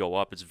really go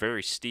up. It's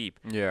very steep.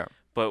 yeah.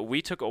 But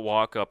we took a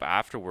walk up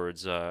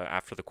afterwards,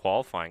 after the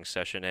qualifying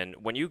session, and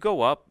when you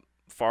go up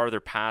farther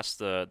past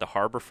the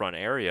harborfront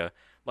area,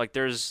 like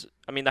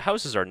the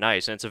houses are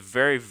nice, and it's a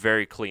very,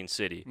 very clean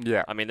city.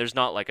 Yeah. I mean, there's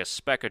not like a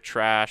speck of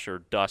trash or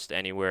dust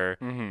anywhere,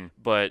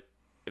 but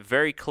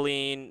very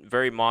clean,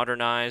 very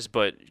modernized,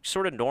 but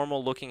sort of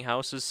normal looking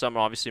houses. Some are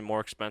obviously more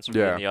expensive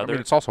Yeah. than the I other.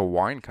 mean, it's also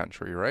wine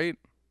country, right?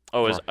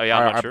 Oh, yeah,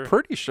 I'm not sure. I'm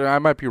pretty sure. I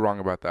might be wrong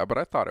about that, but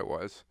I thought it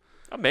was.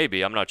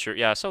 Maybe, I'm not sure.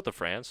 Yeah, south of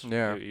France.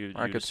 Yeah, you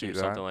I could see assume that.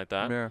 something like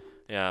that. Yeah.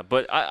 Yeah,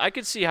 but I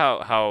could see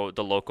how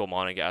the local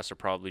Monegasque are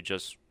probably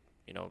just,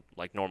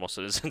 like normal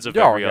citizens of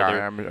every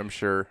other. I'm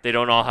sure. They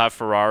don't all have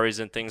Ferraris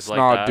and things It's like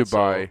not that.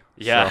 Dubai, So,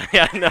 yeah, so.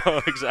 yeah,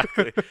 no,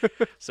 exactly.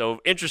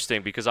 So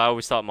interesting, because I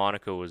always thought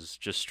Monaco was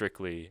just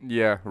strictly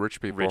Yeah, rich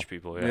people. rich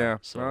people. Yeah. Yeah,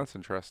 So, well, that's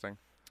interesting.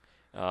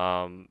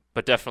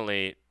 but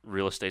definitely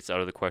real estate's out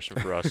of the question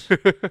for us.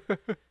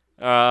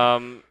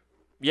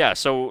 Yeah.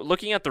 So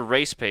looking at the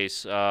race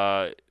pace,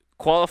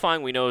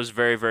 qualifying we know is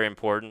very, very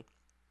important,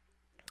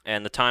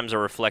 and the times are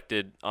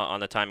reflected on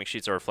the timing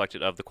sheets are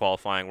reflected of the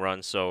qualifying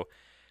run. So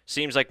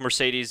seems like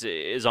Mercedes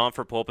is on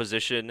for pole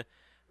position.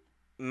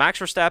 Max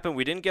Verstappen,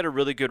 we didn't get a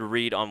really good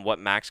read on what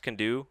Max can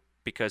do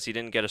because he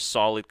didn't get a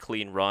solid,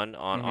 clean run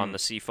on the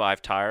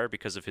C5 tire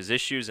because of his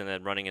issues and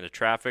then running into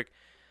traffic.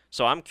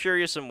 So I'm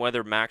curious on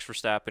whether Max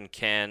Verstappen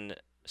can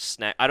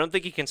snag. I don't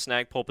think he can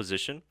snag pole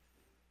position.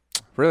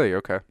 Really?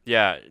 Okay.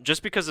 Yeah,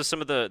 just because of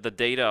some of the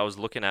data I was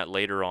looking at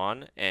later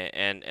on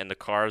and the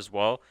car as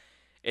well,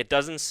 it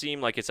doesn't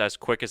seem like it's as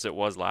quick as it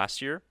was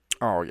last year.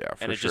 Oh yeah,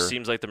 for And it sure. just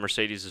seems like the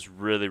Mercedes is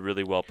really,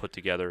 really well put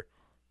together.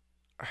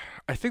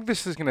 I think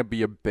this is going to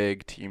be a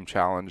big team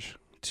challenge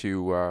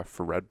for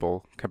Red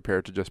Bull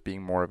compared to just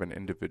being more of an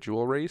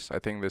individual race. I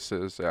think this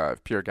is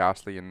if Pierre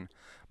Gasly and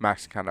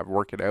Max kind of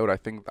work it out. I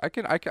think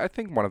I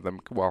think one of them.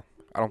 Well,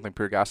 I don't think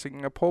Pierre Gasly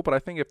can get pole, but I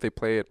think if they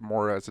play it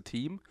more as a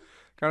team,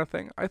 kind of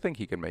thing, I think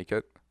he can make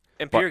it.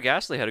 And But- Pierre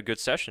Gasly had a good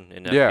session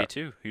in Yeah.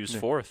 FP2. He was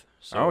fourth.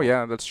 So, Oh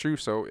yeah, that's true.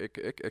 So it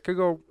could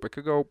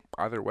go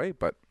either way,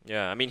 but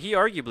Yeah, I mean, he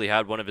arguably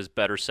had one of his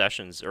better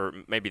sessions, or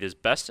maybe his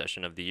best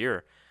session of the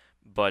year.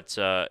 But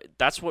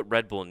that's what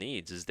Red Bull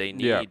needs, is they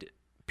need Yeah.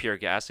 Pierre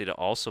Gasly to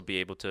also be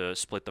able to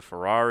split the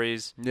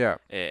Ferraris yeah,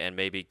 and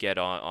maybe get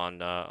on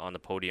the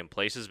podium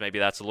places. Maybe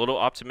that's a little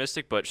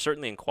optimistic, but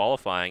certainly in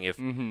qualifying, if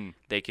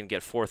they can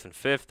get fourth and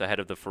fifth ahead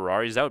of the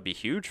Ferraris, that would be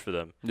huge for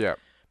them. yeah,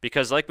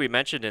 Because like we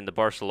mentioned in the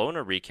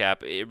Barcelona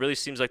recap, it really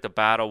seems like the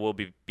battle will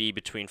be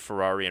between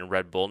Ferrari and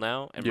Red Bull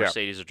now, and Yeah.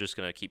 Mercedes are just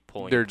going to keep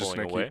pulling they're and just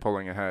pulling gonna away. keep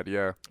pulling ahead.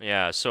 Yeah,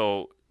 Yeah,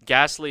 so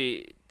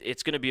Gasly,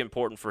 it's going to be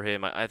important for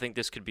him. I think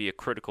this could be a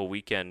critical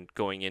weekend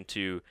going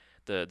into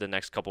the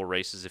next couple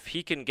races. If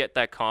he can get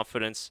that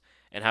confidence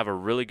and have a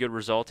really good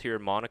result here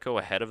in Monaco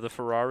ahead of the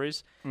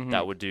Ferraris,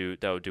 that would do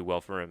well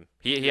for him.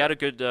 He had a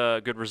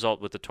good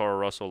result with the Toro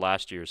Rosso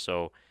last year,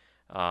 so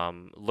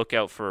look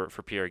out for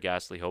Pierre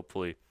Gasly,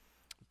 hopefully.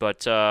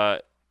 But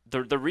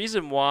the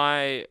reason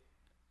why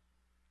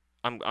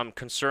I'm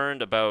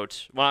concerned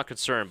about, well, not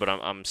concerned, but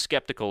I'm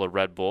skeptical of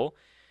Red Bull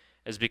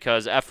is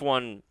because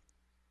F1.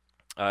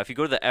 If you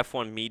go to the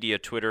F1 Media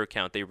Twitter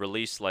account, they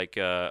release like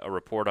a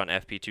report on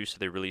FP2, so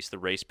they release the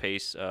race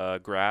pace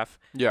graph,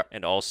 yeah,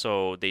 and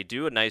also they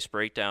do a nice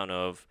breakdown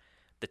of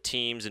the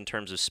teams in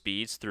terms of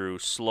speeds through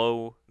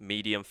slow,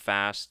 medium,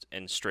 fast,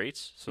 and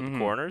straights, so the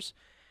corners.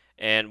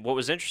 And what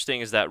was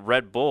interesting is that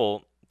Red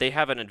Bull, they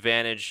have an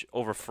advantage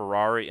over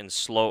Ferrari in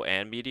slow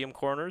and medium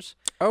corners.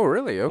 Oh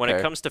really? Okay. When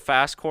it comes to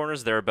fast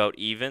corners, they're about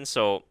even.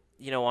 So,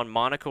 on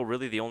Monaco,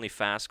 really the only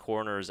fast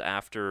corners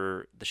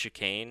after the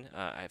chicane,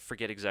 I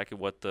forget exactly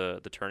what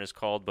the turn is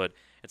called, but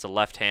it's a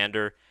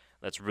left-hander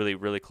that's really,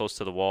 really close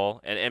to the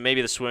wall. And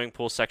maybe the swimming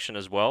pool section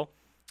as well.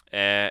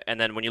 And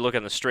then when you look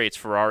at the straights,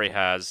 Ferrari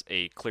has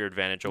a clear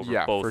advantage over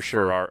Yeah, both for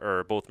sure.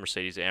 or both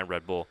Mercedes and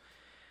Red Bull.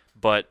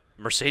 But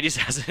Mercedes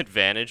has an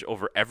advantage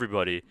over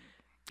everybody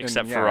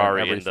except yeah,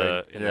 Ferrari in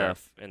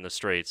everything. the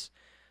straights.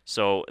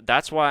 So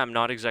that's why I'm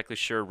not exactly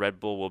sure Red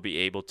Bull will be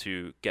able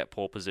to get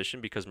pole position,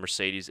 because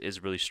Mercedes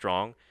is really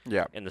strong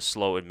Yeah. in the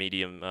slow and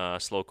medium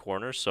slow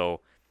corners.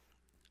 So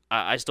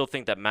I still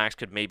think that Max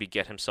could maybe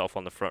get himself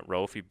on the front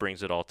row if he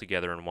brings it all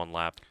together in one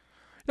lap.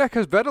 Yeah,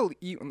 because Vettel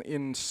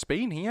in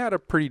Spain, he had a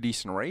pretty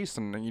decent race,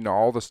 and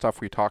all the stuff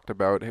we talked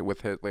about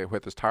with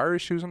his tire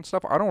issues and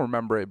stuff. I don't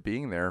remember it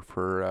being there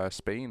for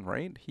Spain,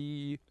 right?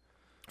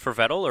 For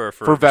Vettel or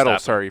for Vettel, Verstappen?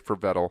 sorry, for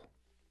Vettel.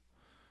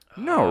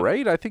 No,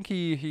 right? I think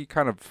he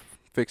kind of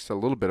fixed a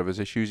little bit of his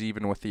issues,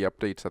 even with the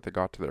updates that they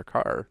got to their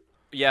car.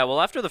 Yeah, well,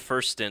 after the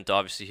first stint,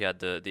 obviously he had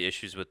the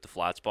issues with the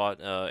flat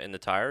spot in the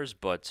tires,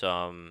 but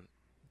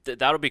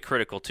that'll be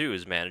critical too,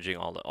 is managing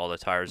all the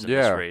tires in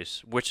this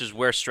race, which is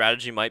where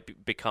strategy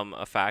might become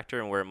a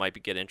factor and where it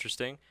might get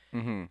interesting.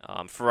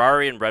 Mm-hmm.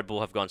 Ferrari and Red Bull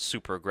have gone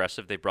super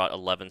aggressive. They brought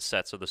 11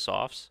 sets of the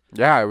softs.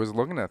 Yeah, I was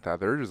looking at that.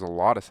 There's a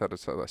lot of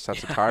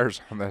sets of tires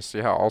on this.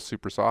 Yeah, all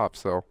super soft.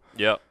 So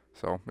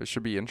it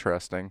should be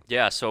interesting.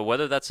 Yeah, so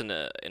whether that's an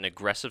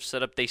aggressive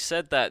setup, they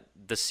said that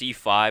the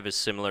C5 is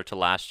similar to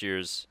last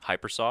year's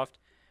Hypersoft,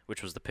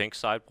 which was the pink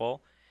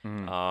sidewall.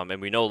 Mm-hmm.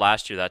 And we know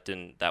last year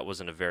that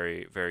wasn't a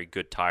very, very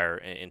good tire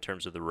in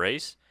terms of the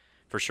race.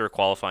 For sure,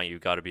 qualifying,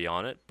 you've got to be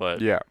on it. But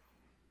yeah,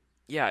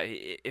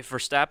 if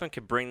Verstappen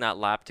could bring that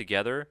lap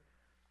together,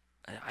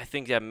 I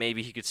think that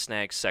maybe he could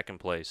snag second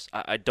place.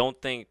 I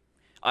don't think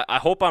 – I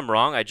hope I'm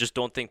wrong. I just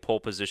don't think pole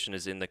position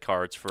is in the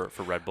cards for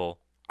Red Bull.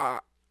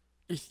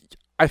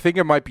 I think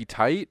it might be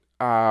tight,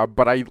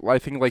 but I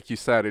think, like you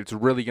said, it's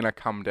really going to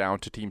come down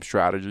to team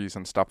strategies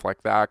and stuff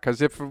like that.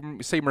 Because if,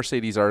 say,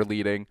 Mercedes are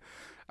leading,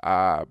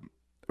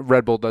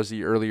 Red Bull does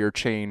the earlier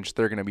change,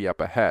 they're going to be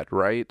up ahead,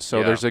 right?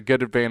 So there's a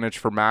good advantage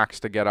for Max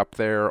to get up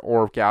there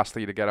or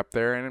Gasly to get up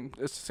there. And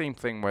it's the same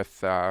thing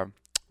with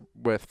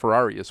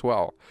Ferrari as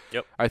well.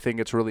 Yep. I think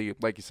it's really,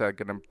 like you said,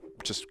 going to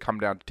just come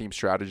down to team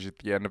strategy at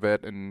the end of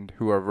it, and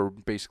whoever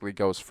basically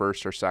goes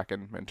first or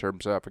second in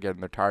terms of getting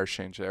their tires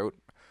changed out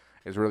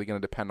is really going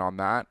to depend on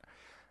that.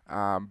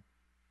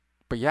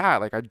 But yeah,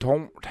 like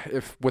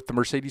if with the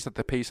Mercedes at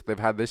the pace that they've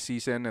had this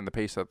season and the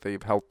pace that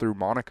they've held through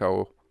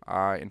Monaco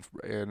in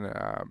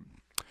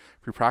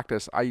free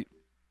practice, I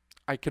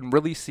can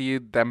really see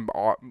them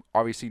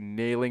obviously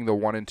nailing the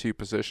 1 and 2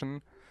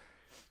 position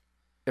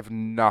if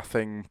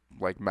nothing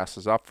like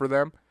messes up for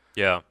them.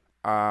 Yeah.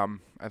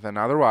 And then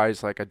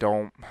otherwise, like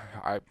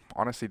I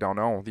honestly don't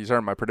know. These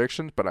aren't my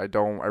predictions, but I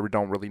don't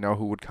really know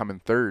who would come in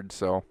third.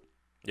 So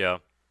yeah.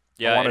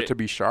 I want it to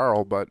be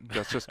Charles, but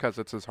that's just because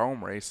it's his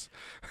home race.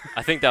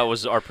 I think that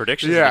was our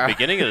predictions at the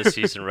beginning of the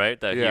season, right?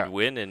 That he'd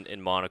win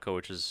in Monaco,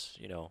 which is,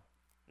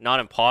 not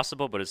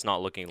impossible, but it's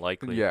not looking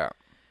likely. Yeah.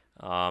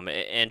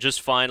 And just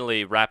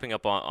finally, wrapping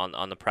up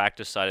on the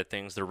practice side of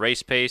things, the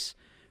race pace,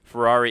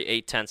 Ferrari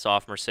 8/10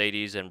 off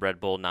Mercedes and Red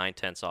Bull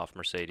 9/10 off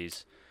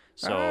Mercedes.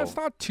 So it's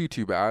not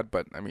too bad,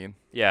 but I mean,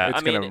 yeah,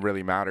 it's going to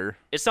really matter.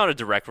 It's not a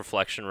direct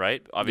reflection,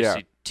 right?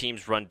 Obviously,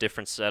 teams run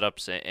different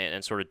setups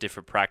and sort of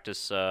different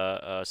practice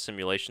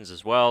simulations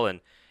as well. And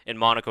in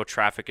Monaco,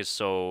 traffic is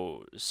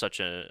such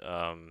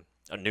a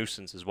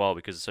nuisance as well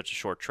because it's such a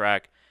short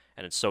track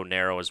and it's so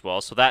narrow as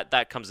well. So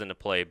that comes into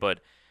play.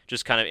 But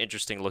just kind of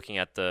interesting looking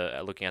at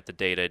the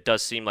data. It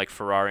does seem like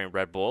Ferrari and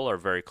Red Bull are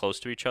very close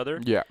to each other.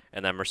 Yeah,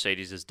 and that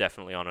Mercedes is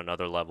definitely on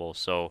another level.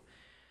 So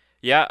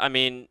yeah, I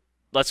mean,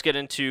 let's get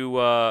into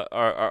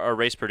our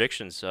race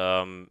predictions.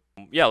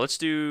 Let's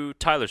do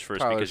Tyler's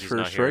first because he's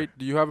not here. Right?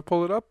 Do you have it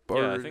pulled up?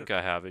 Or? Yeah, I think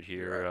I have it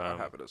here. I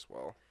have it as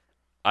well.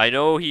 I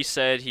know he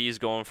said he's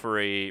going for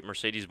a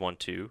Mercedes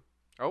 1-2.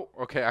 Oh,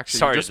 okay. Actually,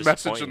 sorry, he just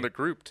messaged in the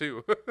group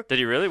too. Did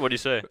he really? What did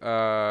he say?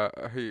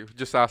 He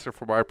just asked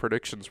if my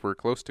predictions were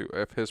close to,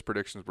 if his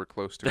predictions were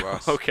close to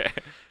us. Okay.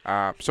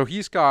 So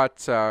he's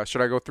got.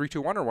 Should I go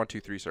 3-2-1 or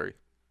 1-2-3? Sorry.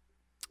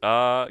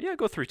 Yeah,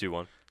 go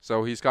 3-2-1.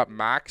 So he's got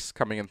Max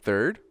coming in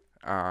third.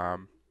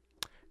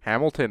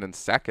 Hamilton in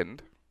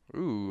second.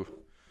 Ooh.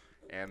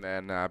 And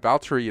then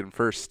Valtteri in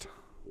first.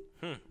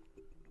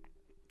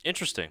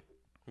 Interesting.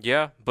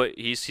 Yeah, but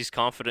he's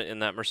confident in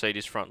that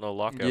Mercedes front low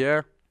lockout.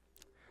 Yeah.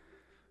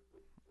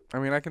 I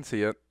mean, I can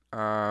see it.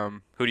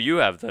 Who do you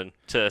have then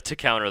to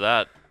counter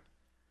that?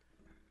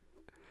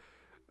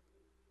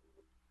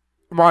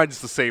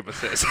 Mine's the same as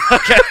his.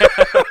 Okay.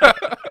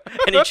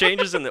 Any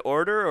changes in the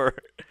order or?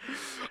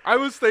 I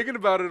was thinking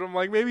about it. I'm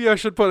like, maybe I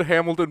should put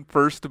Hamilton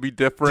first to be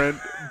different.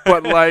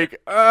 But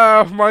like,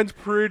 mine's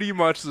pretty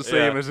much the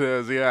same as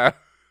his. Yeah.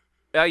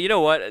 You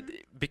know what?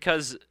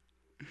 Because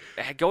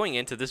going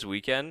into this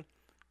weekend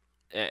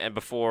and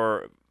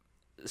before,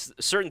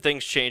 certain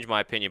things changed my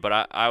opinion.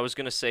 But I was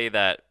gonna say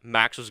that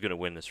Max was gonna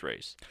win this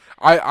race.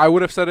 I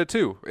would have said it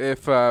too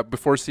if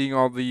before seeing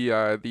all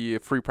the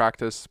free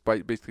practice,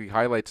 basically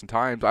highlights and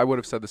times. I would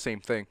have said the same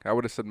thing. I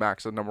would have said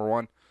Max as number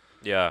one.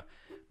 Yeah,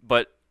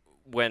 but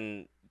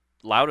when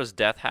Lauda's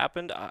death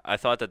happened, I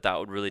thought that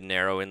would really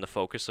narrow in the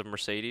focus of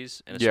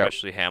Mercedes and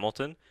especially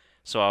Hamilton.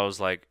 So I was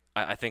like,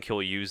 I think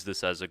he'll use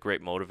this as a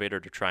great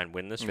motivator to try and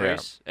win this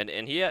race. And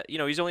he,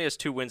 he's only has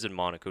 2 wins in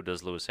Monaco,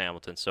 does Lewis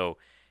Hamilton. So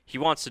he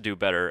wants to do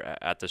better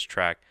at this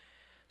track.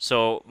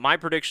 So my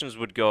predictions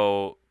would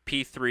go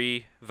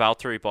P3,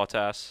 Valtteri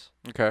Bottas.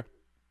 Okay.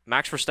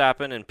 Max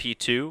Verstappen in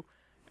P2.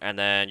 And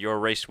then your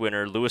race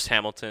winner, Lewis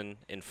Hamilton,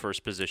 in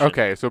first position.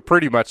 Okay, so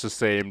pretty much the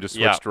same, just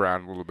Yeah. switched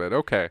around a little bit.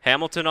 Okay.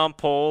 Hamilton on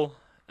pole.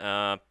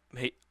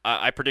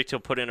 I predict he'll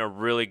put in a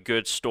really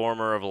good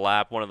stormer of a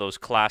lap, one of those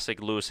classic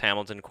Lewis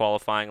Hamilton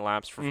qualifying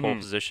laps for pole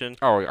position.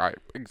 Oh,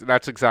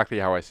 that's exactly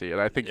how I see it.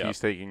 I think Yeah. he's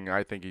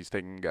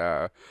taking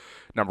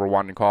number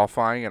one in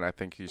qualifying, and I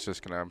think he's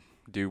just gonna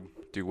do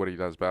what he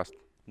does best.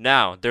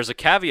 Now, there's a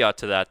caveat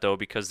to that, though,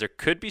 because there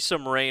could be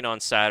some rain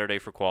on Saturday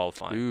for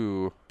qualifying.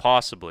 Ooh.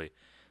 Possibly.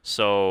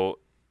 So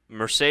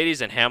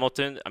Mercedes and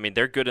Hamilton, I mean,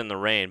 they're good in the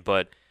rain,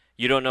 but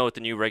you don't know with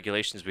the new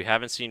regulations. We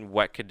haven't seen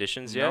wet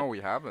conditions yet. No,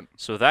 we haven't.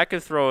 So that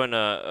could throw in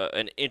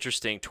an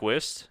interesting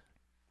twist.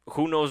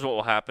 Who knows what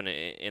will happen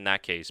in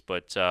that case?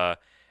 But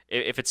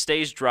if it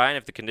stays dry and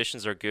if the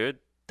conditions are good,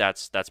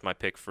 that's my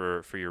pick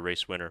for your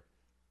race winner.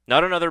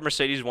 Not another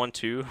Mercedes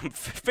 1-2.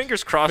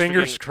 Fingers crossed.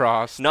 Fingers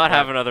crossed. Not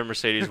have another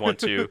Mercedes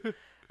 1-2.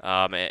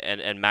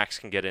 And Max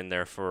can get in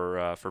there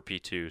for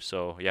P2.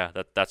 So yeah,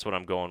 that's what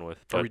I'm going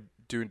with. But Are we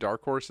doing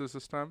dark horses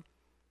this time?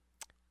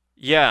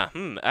 yeah,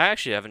 I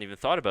actually haven't even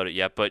thought about it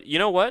yet. But you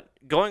know what?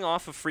 Going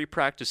off of free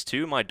practice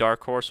 2, my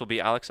dark horse will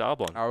be Alex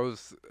Albon.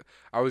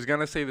 I was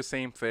gonna say the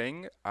same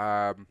thing,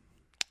 but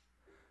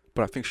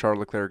I think Charles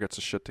Leclerc gets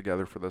his shit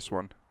together for this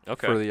one.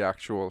 Okay. For the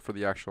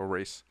actual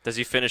race. Does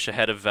he finish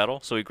ahead of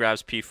Vettel? So he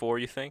grabs P4,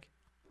 you think?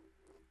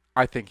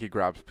 I think he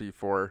grabs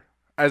P4.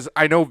 As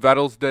I know,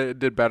 Vettel's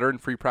did better in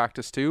free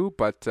practice too,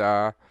 but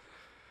I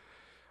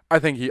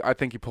think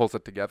he pulls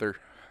it together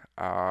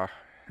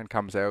and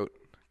comes out.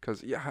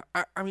 Because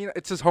I mean,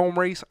 it's his home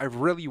race. I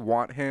really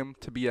want him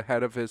to be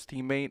ahead of his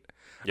teammate.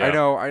 Yeah. I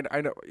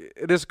know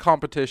it is a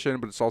competition,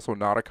 but it's also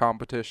not a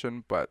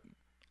competition. But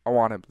I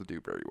want him to do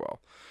very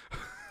well.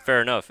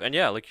 Fair enough. And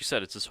yeah, like you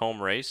said, it's his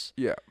home race.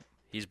 Yeah.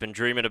 He's been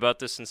dreaming about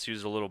this since he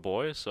was a little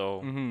boy.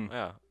 So Mm-hmm.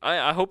 yeah,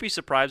 I hope he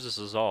surprises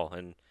us all.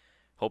 And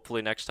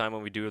hopefully next time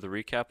when we do the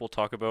recap, we'll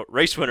talk about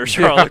race winner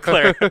Charles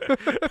Leclerc.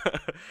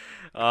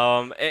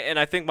 And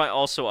I think my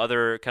also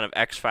other kind of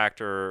X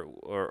factor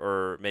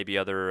or maybe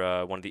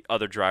other one of the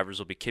other drivers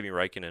will be Kimi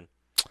Räikkönen.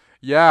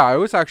 Yeah, I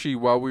was actually,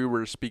 while we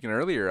were speaking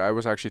earlier, I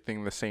was actually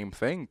thinking the same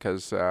thing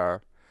because I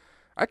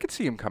could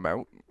see him come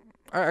out.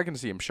 I can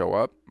see him show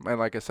up. And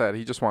like I said,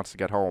 he just wants to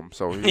get home.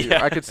 So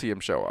Yeah. I could see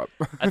him show up.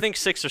 I think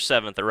 6th or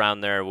 7th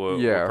around there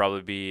will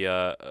probably be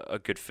a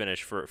good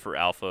finish for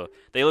Alpha.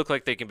 They look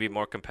like they can be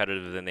more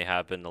competitive than they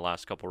have been the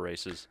last couple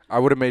races. I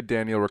would have made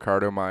Daniel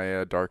Ricciardo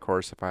my dark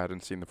horse if I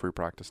hadn't seen the free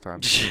practice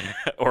time.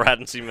 Or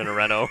hadn't seen him in a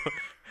Renault.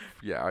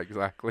 Yeah,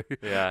 exactly.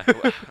 Yeah.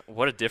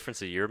 What a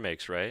difference a year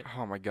makes, right?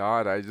 Oh, my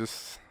God. I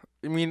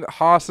mean,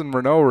 Haas and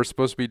Renault were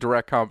supposed to be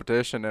direct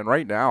competition. And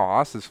right now,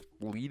 Haas is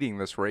leading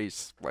this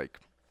race. Like,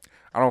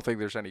 I don't think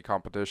there's any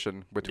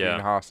competition between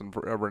Haas and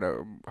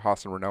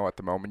Renault at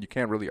the moment. You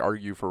can't really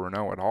argue for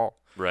Renault at all.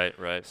 Right.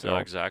 So. No,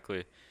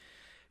 exactly.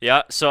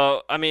 Yeah,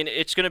 so, I mean,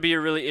 it's going to be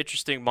a really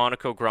interesting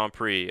Monaco Grand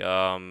Prix.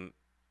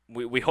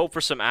 We hope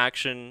for some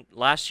action.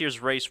 Last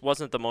year's race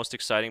wasn't the most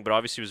exciting, but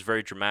obviously it was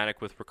very dramatic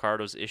with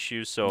Ricciardo's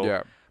issues. So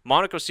Yeah.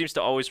 Monaco seems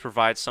to always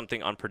provide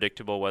something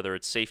unpredictable, whether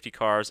it's safety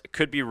cars. It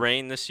could be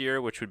rain this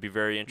year, which would be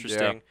very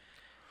interesting.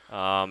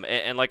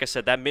 And like I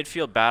said, that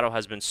midfield battle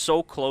has been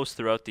so close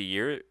throughout the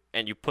year,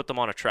 and you put them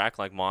on a track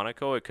like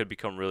Monaco, it could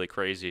become really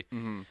crazy.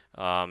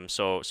 Mm-hmm.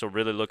 So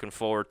really looking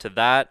forward to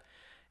that.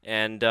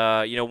 And,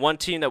 one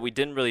team that we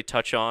didn't really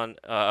touch on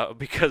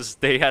because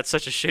they had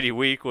such a shitty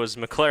week was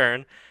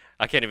McLaren.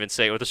 I can't even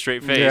say it with a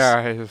straight face.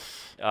 Yeah.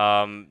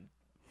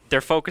 They're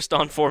focused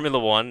on Formula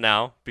One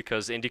now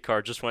because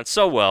IndyCar just went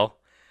so well.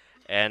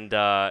 And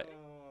I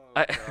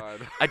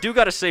do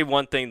got to say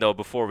one thing, though,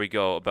 before we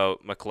go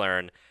about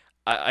McLaren.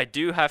 I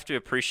do have to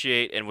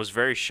appreciate and was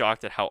very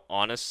shocked at how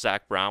honest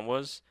Zach Brown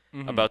was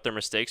about their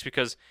mistakes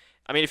because,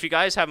 I mean, if you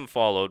guys haven't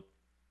followed,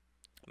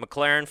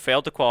 McLaren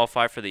failed to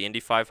qualify for the Indy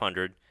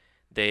 500.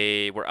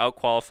 They were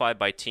out-qualified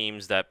by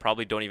teams that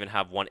probably don't even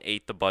have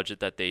 1/8 the budget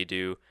that they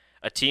do.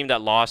 A team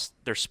that lost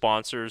their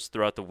sponsors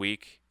throughout the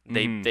week.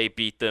 They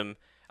beat them.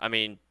 I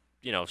mean,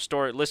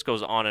 list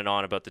goes on and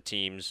on about the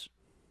teams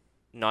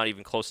not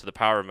even close to the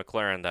power of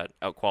McLaren that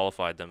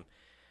out-qualified them.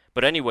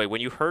 But anyway,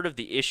 when you heard of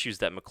the issues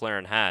that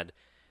McLaren had,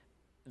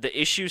 the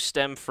issues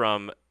stem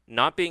from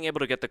not being able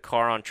to get the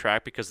car on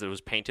track because it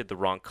was painted the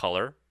wrong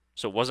color.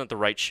 So it wasn't the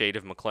right shade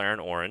of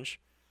McLaren orange.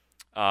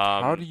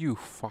 How do you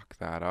fuck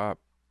that up?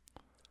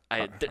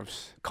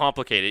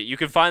 Complicated. You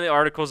can find the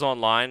articles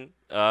online,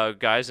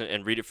 guys,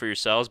 and read it for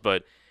yourselves.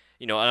 But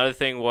another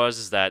thing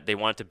was that they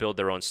wanted to build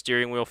their own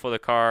steering wheel for the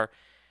car.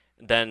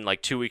 Then,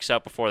 like 2 weeks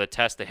out before the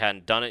test, they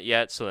hadn't done it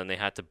yet, so then they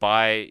had to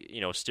buy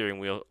a steering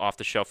wheel off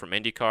the shelf from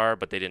IndyCar,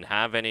 but they didn't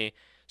have any,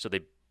 so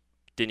they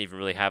didn't even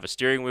really have a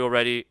steering wheel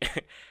ready.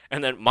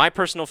 And then my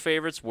personal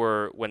favorites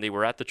were when they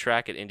were at the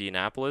track at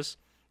Indianapolis.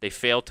 They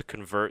failed to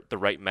convert the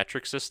right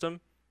metric system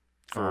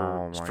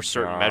for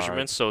certain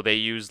measurements, so they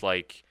used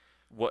the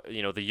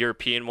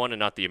European one and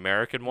not the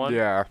American one.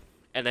 Yeah.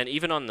 And then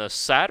even on the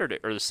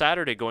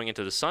Saturday going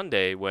into the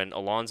Sunday, when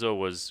Alonso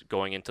was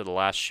going into the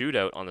last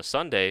shootout on the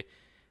Sunday,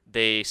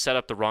 they set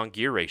up the wrong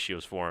gear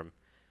ratios for him.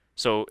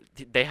 So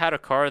they had a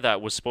car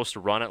that was supposed to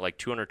run at like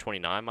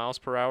 229 miles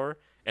per hour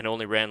and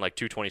only ran like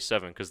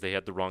 227 because they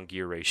had the wrong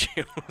gear ratios.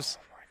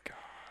 Oh my god!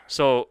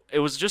 So it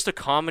was just a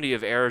comedy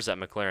of errors at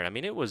McLaren. I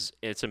mean,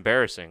 it's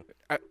embarrassing.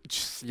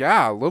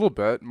 Yeah, a little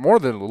bit, more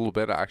than a little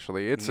bit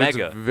actually. It's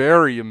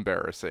very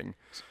embarrassing.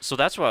 So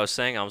that's what I was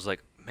saying. I was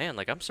like, man,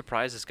 like I'm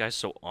surprised this guy's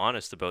so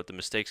honest about the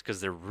mistakes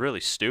because they're really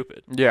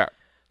stupid. Yeah.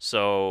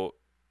 So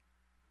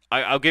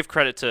I'll give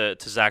credit to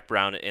Zach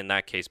Brown in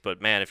that case, but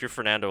man, if you're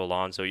Fernando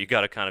Alonso, you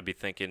got to kind of be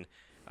thinking,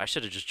 I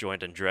should have just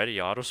joined Andretti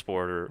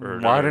Autosport or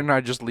why didn't I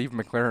just leave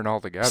McLaren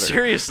altogether?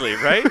 Seriously,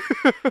 right?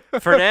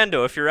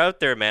 Fernando, if you're out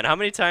there, man, how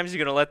many times are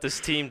you gonna let this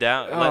team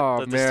down?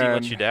 Let this team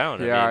let you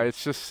down? Yeah, I mean,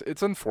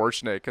 it's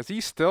unfortunate because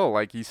he's still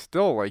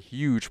a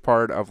huge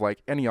part of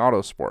like any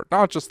autosport,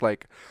 not just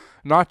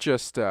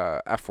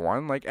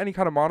F1, like any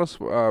kind of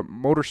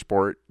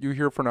motorsport. You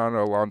hear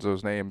Fernando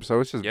Alonso's name,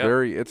 so it's just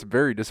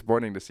very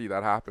disappointing to see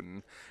that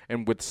happen,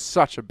 and with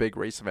such a big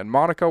race event,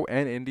 Monaco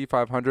and Indy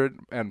 500,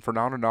 and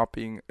Fernando not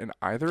being in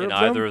either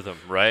of them,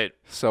 right?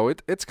 So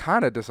it's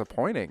kind of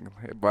disappointing,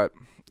 but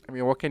I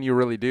mean, what can you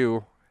really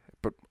do?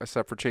 But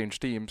except for change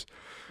teams,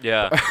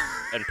 yeah,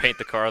 and paint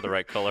the car the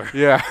right color,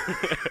 yeah.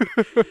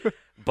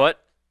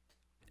 But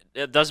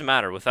it doesn't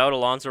matter. Without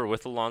Alonso or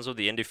with Alonso,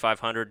 the Indy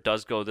 500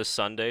 does go this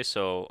Sunday,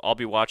 so I'll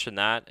be watching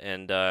that,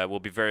 and it will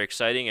be very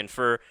exciting. And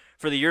for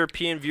the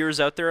European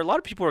viewers out there, a lot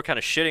of people are kind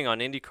of shitting on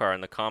IndyCar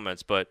in the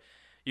comments, but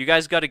you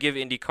guys got to give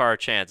IndyCar a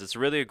chance. It's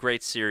really a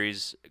great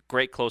series,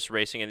 great close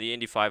racing, and the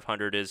Indy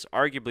 500 is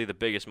arguably the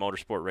biggest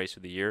motorsport race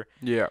of the year.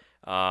 Yeah.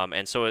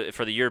 And so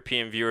for the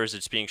European viewers,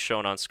 it's being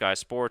shown on Sky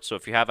Sports, so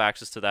if you have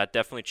access to that,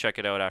 definitely check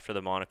it out after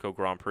the Monaco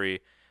Grand Prix.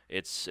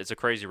 It's a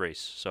crazy race,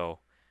 so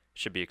it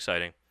should be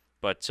exciting.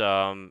 But,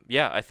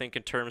 I think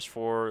in terms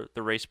for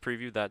the race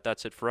preview,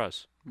 that's it for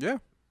us. Yeah.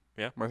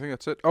 Yeah. I think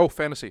that's it. Oh,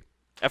 fantasy.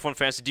 F1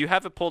 Fantasy. Do you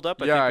have it pulled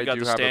up? I think we got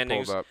the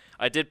standings. It pulled up.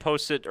 I did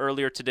post it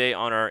earlier today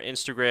on our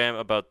Instagram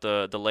about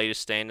the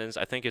latest standings.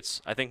 I think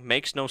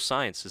Makes No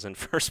Science is in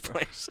first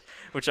place,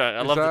 which I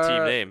love the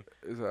team name.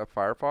 Is that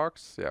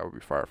Firefox? Yeah, it would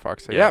be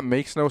Firefox. Yeah,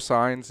 Makes No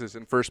Signs is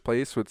in first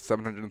place with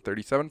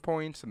 737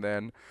 points, and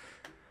then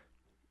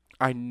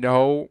I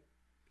know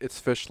it's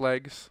Fish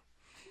Legs.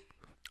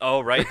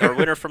 Oh, right, our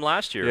winner from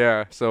last year.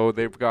 Yeah, so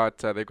they've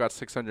got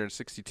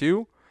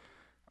 662,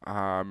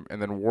 and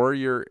then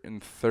Warrior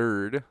in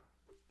third,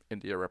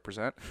 India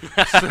represent,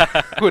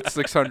 with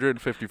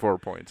 654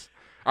 points.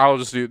 I'll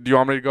just do you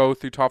want me to go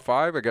through top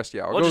five? I guess,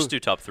 yeah. We'll just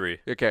do top three.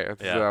 Okay,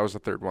 that was the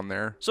third one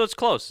there. So it's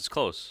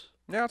close.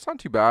 Yeah, it's not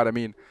too bad. I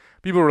mean,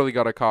 people really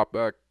got to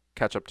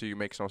catch up to you,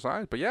 Makes No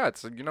Signs. But yeah,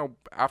 it's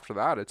after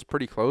that, it's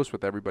pretty close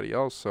with everybody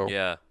else. So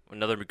yeah,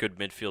 another good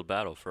midfield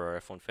battle for our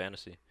F1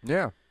 Fantasy.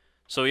 Yeah.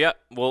 So yeah,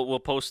 we'll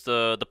post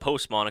the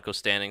post Monaco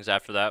standings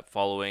after that,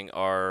 following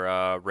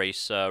our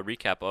race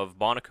recap of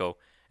Monaco,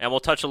 and we'll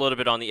touch a little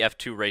bit on the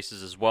F2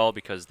 races as well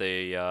because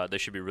they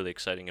should be really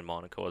exciting in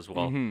Monaco as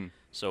well. Mm-hmm.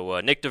 So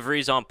Nick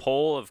DeVries on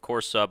pole. Of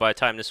course, by the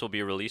time this will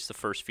be released, the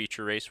first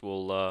feature race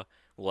will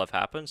have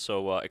happened.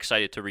 So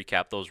excited to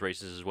recap those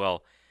races as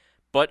well.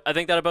 But I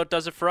think that about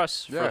does it for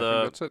us for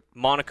the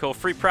Monaco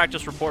free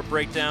practice report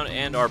breakdown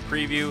and our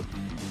preview.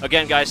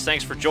 Again, guys,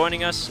 thanks for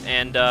joining us,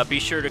 and be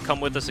sure to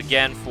come with us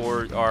again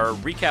for our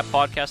recap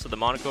podcast of the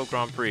Monaco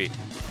Grand Prix.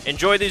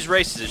 Enjoy these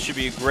races. It should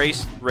be a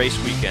great race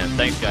weekend.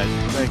 Thanks, guys.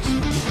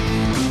 Thanks.